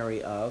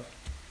binary of,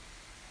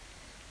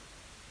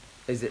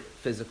 is it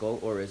physical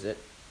or is it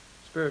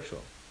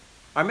spiritual?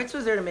 Are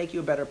mitzvahs there to make you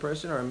a better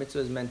person, or are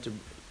mitzvahs meant to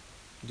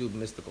do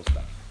mystical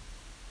stuff?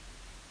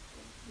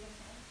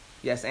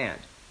 Yes and.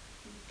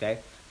 Okay?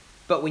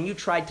 But when you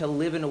try to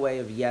live in a way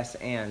of yes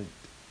and,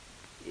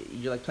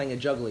 you're like playing a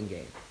juggling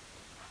game.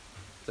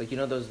 It's like,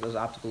 those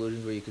optical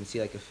illusions where you can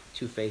see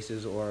two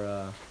faces or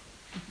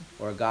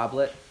a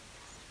goblet,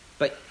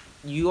 but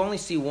you only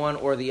see one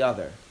or the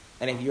other.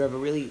 And if you're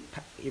really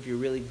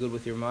good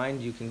with your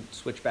mind, you can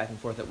switch back and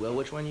forth at will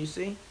which one you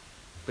see,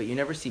 but you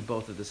never see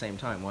both at the same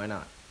time. Why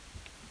not?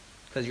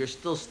 Because you're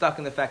still stuck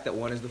in the fact that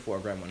one is the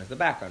foreground, one is the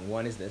background,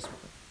 one is this.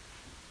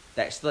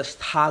 That's this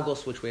toggle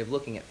switch way of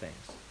looking at things.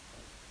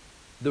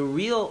 The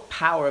real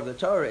power of the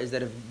Torah is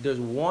that if there's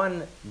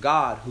one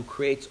God who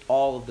creates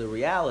all of the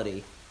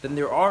reality, then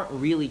there aren't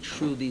really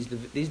true these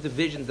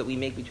divisions that we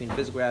make between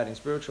physical reality and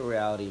spiritual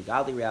reality,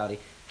 godly reality.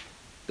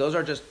 Those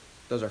are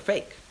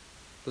fake.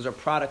 Those are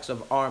products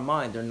of our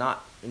mind. They're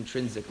not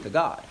intrinsic to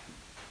God.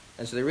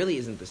 And so there really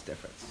isn't this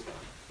difference.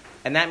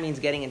 And that means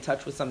getting in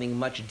touch with something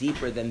much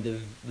deeper than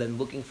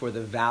looking for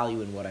the value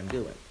in what I'm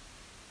doing.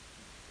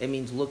 It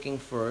means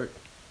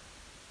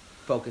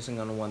focusing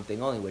on one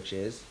thing only, which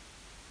is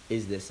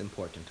this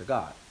important to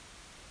God?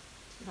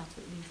 So that's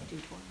what it means to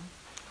do Torah.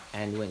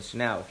 And so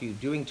now, if you're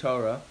doing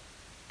Torah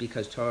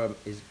because Torah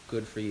is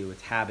good for you,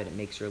 it's habit, it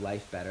makes your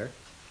life better,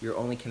 you're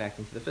only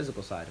connecting to the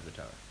physical side of the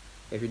Torah.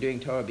 If you're doing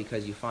Torah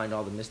because you find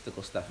all the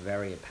mystical stuff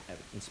very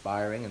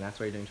inspiring, and that's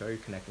why you're doing Torah, you're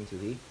connecting to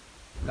the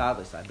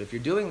godly side. But if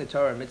you're doing the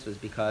Torah and mitzvahs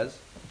because,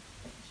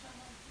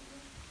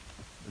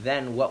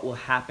 then what will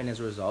happen as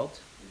a result?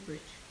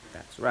 Rich.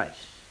 That's right.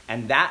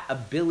 And that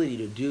ability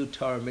to do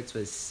Torah mitzvah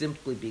is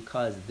simply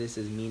because this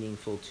is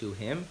meaningful to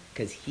him,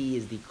 because he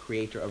is the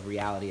creator of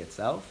reality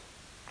itself.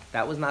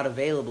 That was not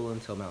available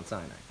until Mount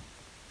Sinai.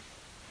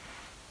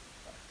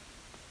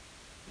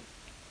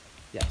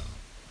 Yes.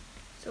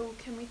 So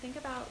can we think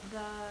about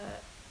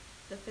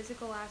the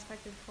physical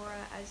aspect of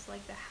Torah as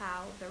like the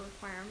how, the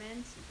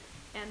requirements,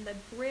 and the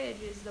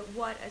bridge is the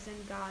what, as in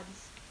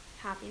God's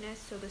happiness.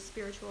 So the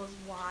spiritual is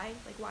why,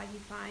 like why he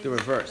finds The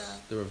reverse.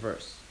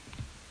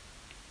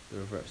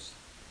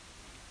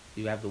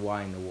 You have the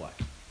why and the what.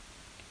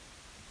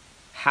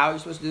 How are you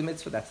supposed to do the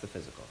mitzvah? That's the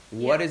physical.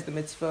 What is the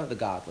mitzvah? The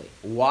godly.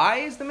 Why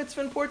is the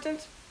mitzvah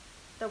important?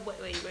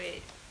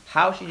 Wait.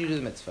 How should you do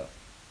the mitzvah?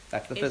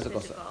 That's the It's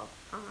physical physical.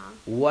 side.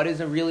 What is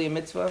really a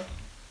mitzvah?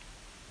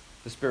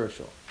 The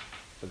spiritual.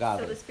 The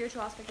godly. So the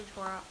spiritual aspect of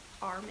Torah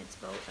are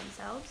mitzvot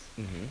themselves.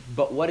 Mm-hmm.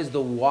 But what is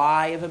the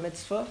why of a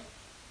mitzvah?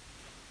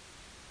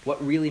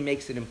 What really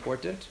makes it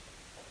important?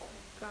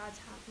 God's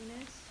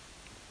happiness.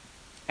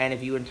 And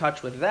if you're in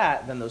touch with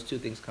that, then those two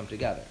things come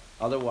together.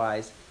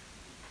 Otherwise,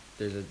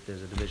 there's a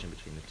division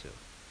between the two.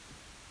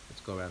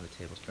 Let's go around the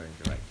table starting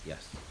to right.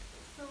 Yes?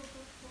 So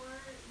before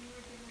you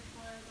were given the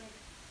Torah, like,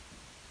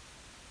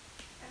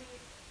 I mean,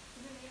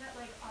 does it mean that,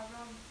 like,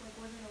 Avram, like,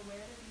 wasn't aware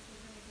that these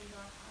things were making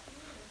God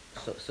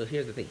happy? So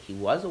here's the thing. He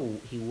was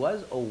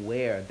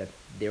aware that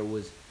there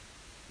was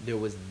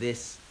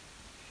this.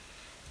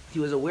 He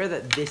was aware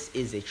that this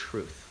is a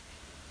truth,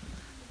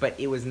 but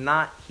he was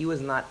not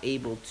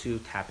able to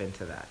tap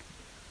into that.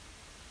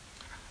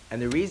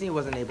 And the reason he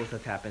wasn't able to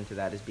tap into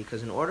that is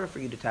because in order for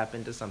you to tap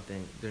into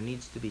something, there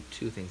needs to be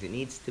two things. It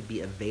needs to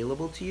be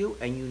available to you,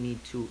 and you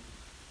need to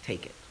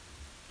take it.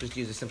 Just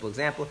to use a simple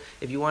example.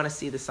 If you want to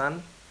see the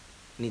sun,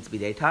 it needs to be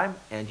daytime,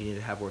 and you need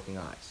to have working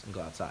eyes and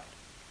go outside.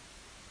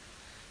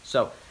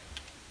 So,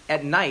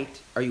 at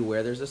night, are you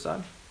aware there's a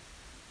sun?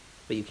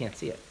 But you can't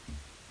see it.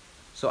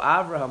 So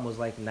Avraham was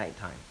like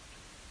nighttime.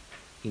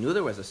 He knew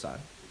there was a sun.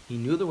 He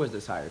knew there was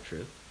this higher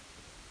truth.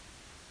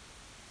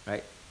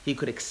 Right? He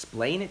could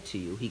explain it to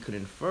you. He could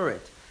infer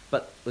it.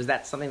 But was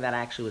that something that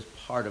actually was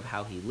part of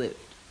how he lived?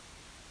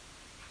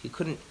 He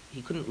couldn't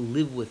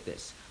live with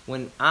this.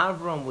 When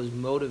Avram was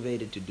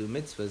motivated to do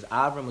mitzvahs,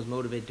 Avram was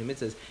motivated to do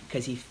mitzvahs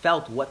because he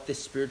felt what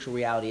this spiritual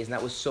reality is, and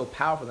that was so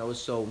powerful, and that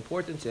was so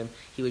important to him,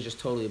 he was just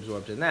totally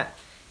absorbed in that.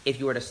 If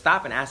you were to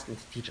stop and ask him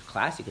to teach a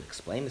class, he could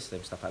explain the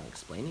same stuff I'm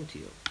explaining to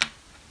you.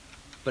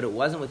 But it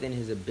wasn't within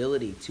his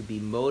ability to be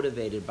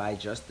motivated by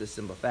just this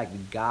simple fact.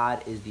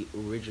 God is the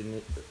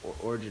origin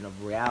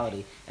of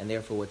reality, and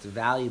therefore what's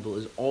valuable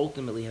is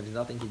ultimately has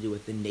nothing to do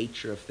with the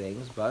nature of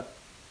things, but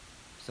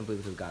simply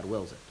because God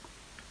wills it.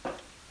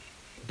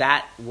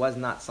 That was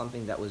not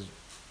something that was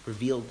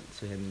revealed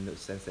to him in the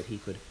sense that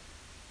it could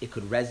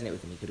resonate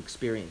with him, he could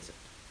experience it.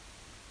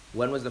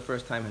 When was the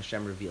first time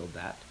Hashem revealed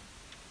that?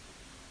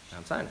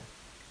 Mount Sinai.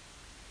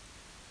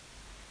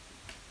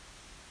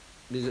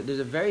 There's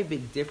a very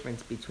big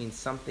difference between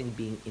something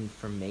being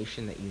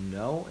information that you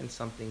know and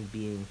something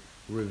being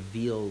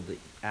revealed that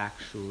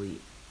actually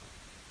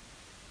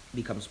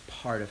becomes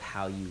part of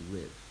how you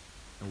live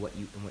and what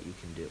you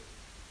can do.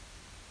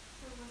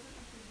 So it wasn't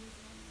like the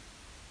reasoning.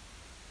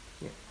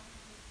 Yeah.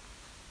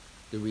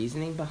 The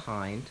reasoning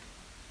behind,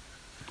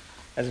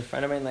 as a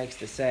friend of mine likes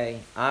to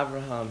say,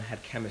 Abraham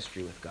had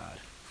chemistry with God.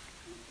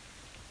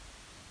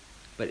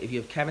 But if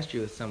you have chemistry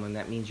with someone,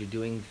 that means you're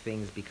doing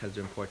things because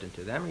they're important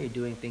to them, or you're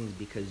doing things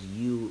because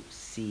you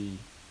see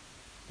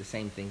the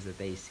same things that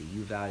they see.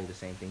 You value the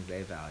same things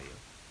they value.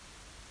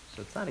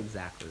 So it's not the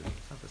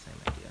same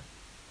idea.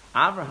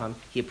 Abraham,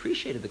 he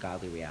appreciated the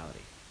godly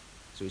reality,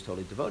 so he's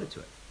totally devoted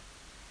to it.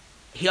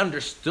 He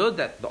understood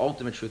that the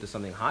ultimate truth is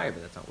something higher,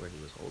 but that's not where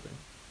he was holding.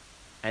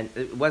 And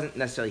it wasn't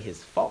necessarily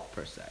his fault,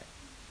 per se.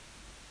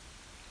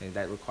 And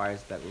that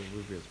requires that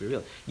reveals to be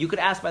revealed. You could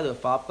ask, by the way, a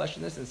follow-up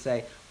question this and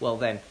say, well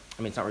then,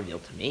 it's not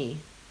revealed to me,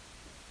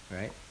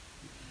 right?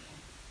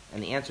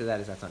 And the answer to that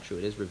is that's not true.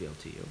 It is revealed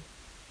to you.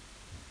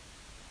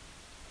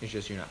 It's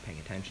just you're not paying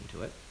attention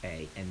to it,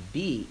 A. And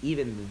B,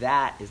 even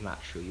that is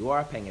not true. You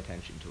are paying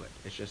attention to it.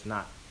 It's just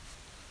not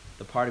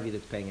the part of you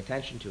that's paying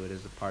attention to it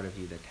is the part of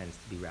you that tends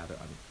to be rather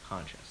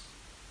unconscious,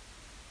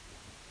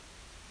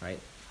 right?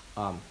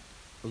 The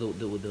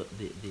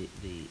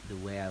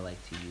way I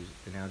like to use,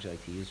 the analogy I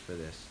like to use for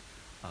this,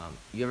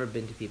 you ever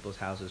been to people's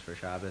houses for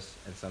Shabbos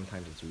and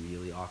sometimes it's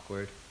really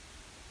awkward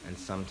and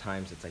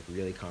sometimes it's like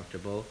really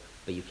comfortable,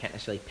 but you can't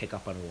necessarily pick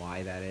up on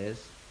why that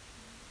is?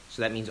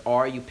 So that means,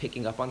 are you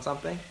picking up on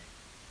something?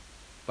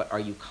 But are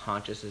you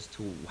conscious as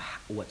to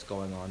what's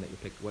going on that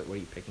what are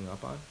you picking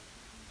up on?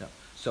 No.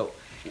 So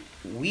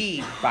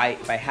we, by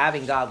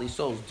having godly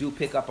souls, do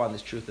pick up on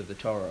this truth of the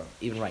Torah,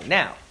 even right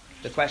now.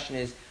 The question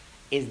is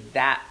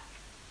that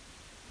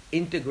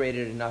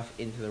integrated enough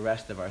into the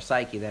rest of our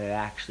psyche that it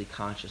actually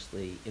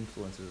consciously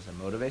influences us and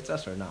motivates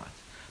us or not?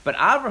 But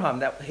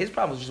Avraham, his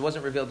problem just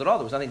wasn't revealed at all.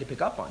 There was nothing to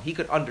pick up on. He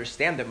could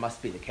understand that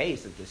must be the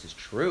case, that this is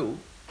true,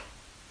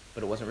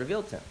 but it wasn't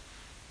revealed to him.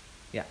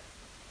 Yeah.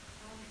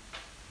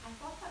 I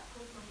thought that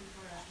post-mortem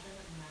Torah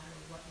doesn't matter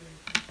what your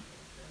intention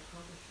is. You're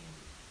accomplishing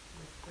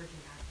this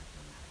purging aspect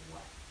no matter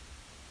what.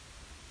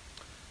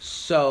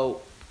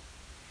 So,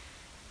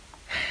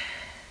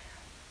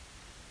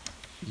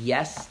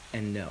 yes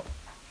and no.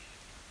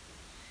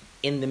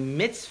 In the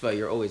mitzvah,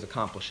 you're always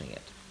accomplishing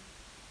it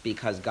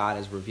because God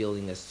is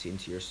revealing this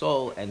into your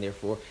soul, and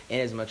therefore,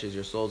 inasmuch as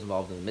your soul is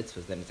involved in the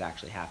mitzvahs, then it's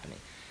actually happening.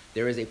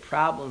 There is a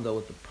problem, though,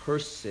 with the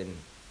person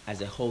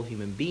as a whole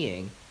human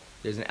being.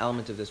 There's an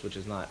element of this which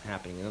is not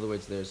happening. In other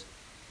words, there's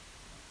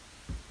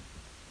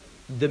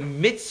the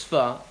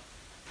mitzvah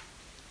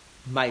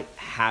might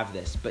have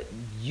this, but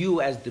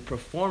you as the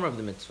performer of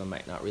the mitzvah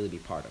might not really be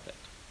part of it.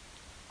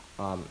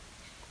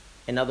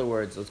 In other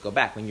words, let's go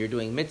back. When you're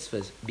doing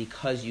mitzvahs,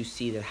 because you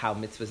see that how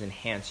mitzvahs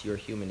enhance your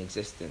human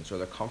existence, or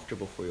they're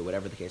comfortable for you,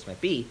 whatever the case might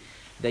be,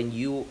 then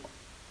you,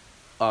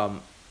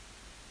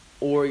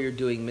 or you're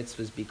doing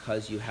mitzvahs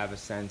because you have a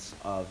sense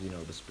of,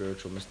 the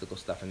spiritual, mystical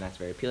stuff, and that's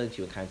very appealing to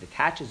you and kind of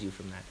detaches you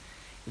from that.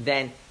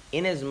 Then,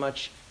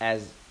 inasmuch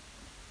as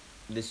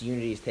this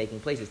unity is taking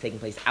place, it's taking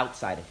place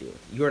outside of you.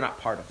 You're not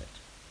part of it.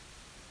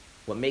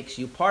 What makes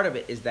you part of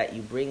it is that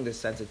you bring the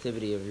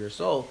sensitivity of your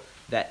soul,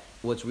 that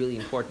what's really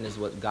important is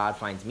what God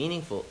finds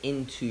meaningful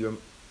into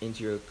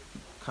your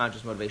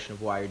conscious motivation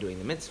of why you're doing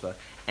the mitzvah.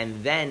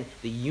 And then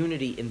the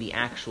unity in the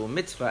actual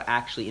mitzvah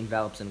actually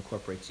envelops and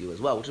incorporates you as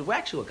well, which is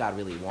actually what God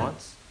really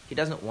wants. He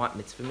doesn't want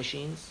mitzvah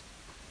machines.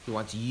 He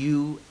wants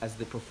you as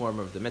the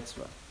performer of the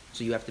mitzvah.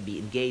 So you have to be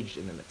engaged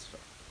in the mitzvah.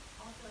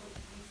 Also,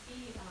 we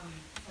see someone who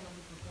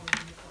performs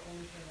the mitzvah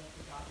only for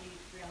the godly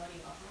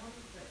reality of Rome,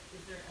 but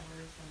is there ever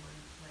someone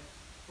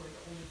for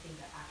the only thing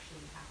that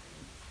actually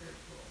happens,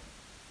 spiritual,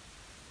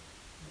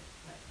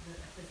 the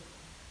physical?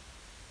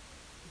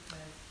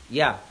 Because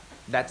Yeah,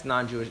 that's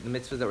non-Jewish. The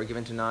mitzvahs that were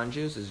given to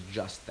non-Jews is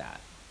just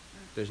that.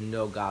 There's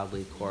no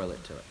godly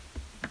correlate to it.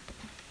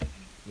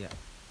 Yeah.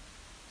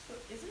 So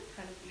isn't it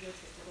kind of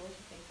egotistical to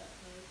think that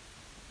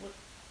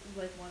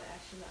one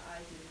action that I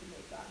do to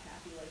make God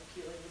happy, like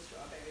peeling the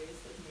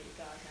strawberries, made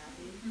God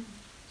happy?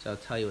 So I'll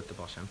tell you what the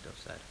Baal Shem Tov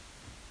said.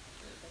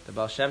 The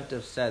Baal Shem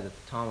Tov said that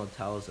the Talmud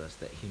tells us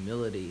that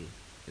humility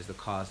is the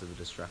cause of the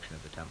destruction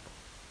of the temple.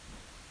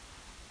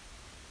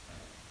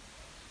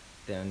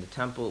 Then the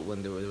temple,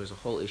 when there was a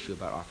whole issue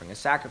about offering a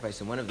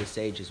sacrifice, and one of the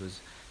sages was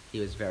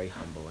very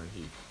humble, and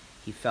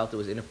he felt it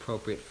was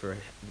inappropriate for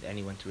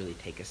anyone to really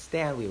take a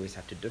stand. We always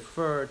have to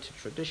defer to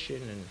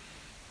tradition,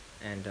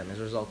 and as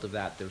a result of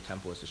that, the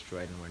temple was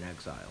destroyed and we're in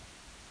exile.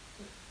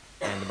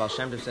 And the Baal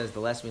Shem Tov says the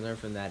lesson we learn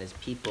from that is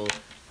people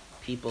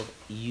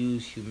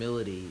use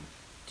humility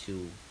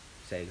to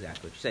say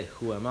exactly what you say.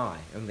 Who am I?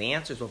 And the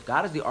answer is, well, if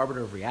God is the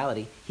arbiter of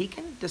reality, He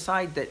can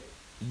decide that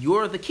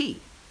you're the key,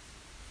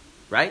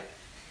 right?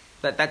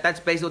 That's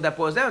basically what that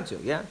boils down to.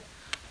 Yeah,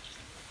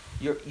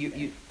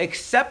 you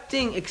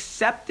accepting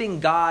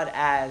God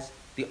as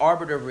the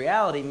arbiter of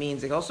reality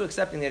means also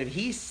accepting that if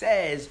He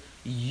says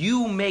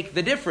you make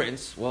the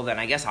difference, well, then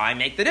I guess I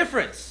make the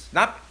difference.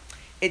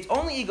 It's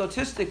only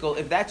egotistical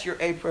if that's your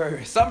a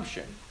priori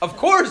assumption. Of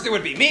course, it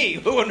would be me.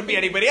 Who wouldn't be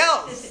anybody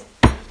else?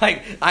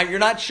 You're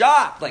not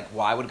shocked.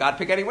 Why would God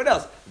pick anyone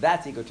else?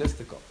 That's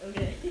egotistical.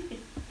 Okay.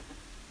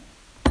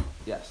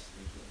 Yes.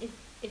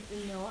 If the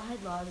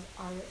Noahide laws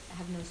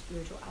have no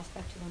spiritual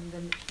aspect to them,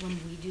 then when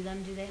we do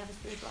them, do they have a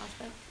spiritual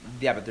aspect?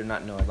 Yeah, but they're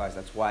not Noahide laws.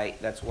 That's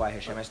why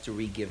Hashem has to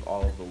re-give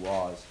all of the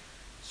laws.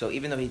 So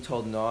even though He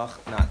told Noah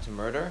not to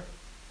murder,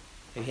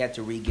 He had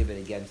to re-give it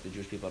against the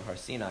Jewish people at Har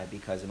Sinai,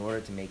 because in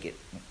order to make it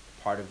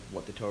part of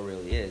what the Torah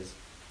really is,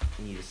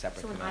 you need a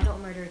separate commandment. So when commandment. I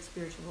don't murder, it's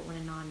spiritual, but when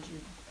a non-Jew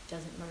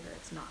doesn't murder,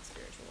 it's not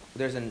spiritual.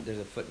 There's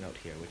a footnote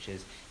here, which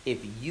is,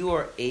 if you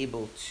are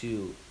able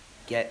to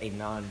get a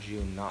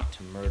non-Jew not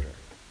to murder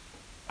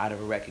out of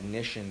a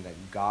recognition that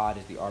God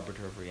is the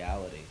arbiter of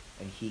reality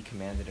and He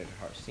commanded it at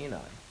Har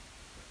Sinai,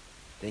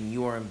 then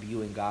you are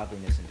imbuing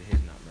godliness into His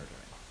not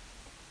murdering.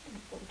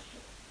 Okay.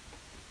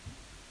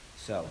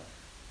 So,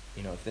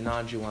 if the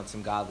non-Jew wants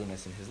some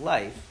godliness in his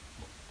life,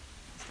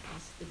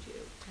 Ask the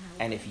Jew.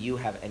 and if you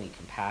have any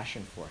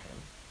compassion for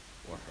him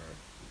or her,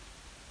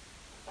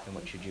 then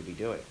what should you be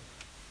doing?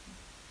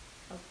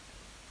 So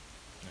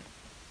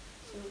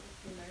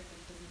the American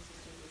prison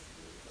system is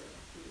for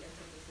the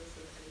antithesis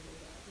of anything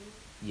godly?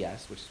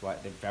 Yes, which is why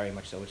they're very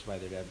much so. Which is why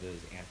their Rebbe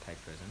is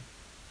anti-prison,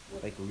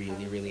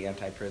 really, really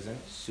anti-prison,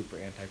 super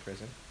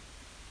anti-prison.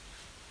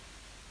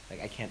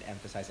 I can't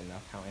emphasize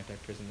enough how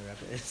anti-prison the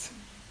Rebbe is.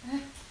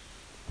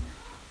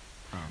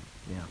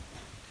 Yeah.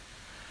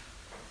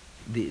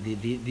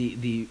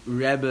 The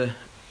Rebbe.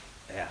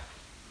 Yeah.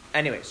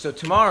 Anyway, so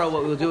tomorrow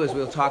what we'll do is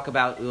we'll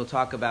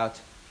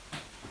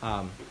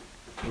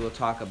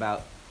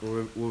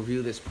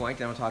review this point,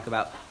 and we'll talk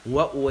about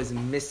what was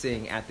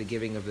missing at the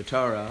giving of the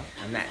Torah,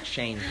 and that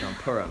changed on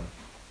Purim.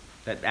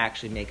 That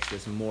actually makes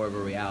this more of a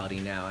reality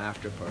now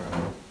after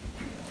Purim.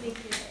 Thank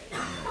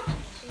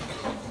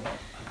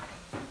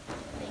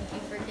you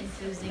for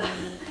confusing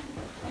me.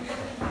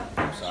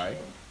 sorry.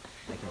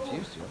 I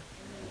confused you.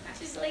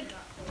 Just like,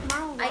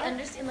 Tomorrow I what?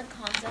 understand the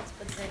concepts,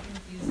 but they're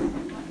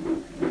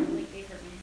confusing.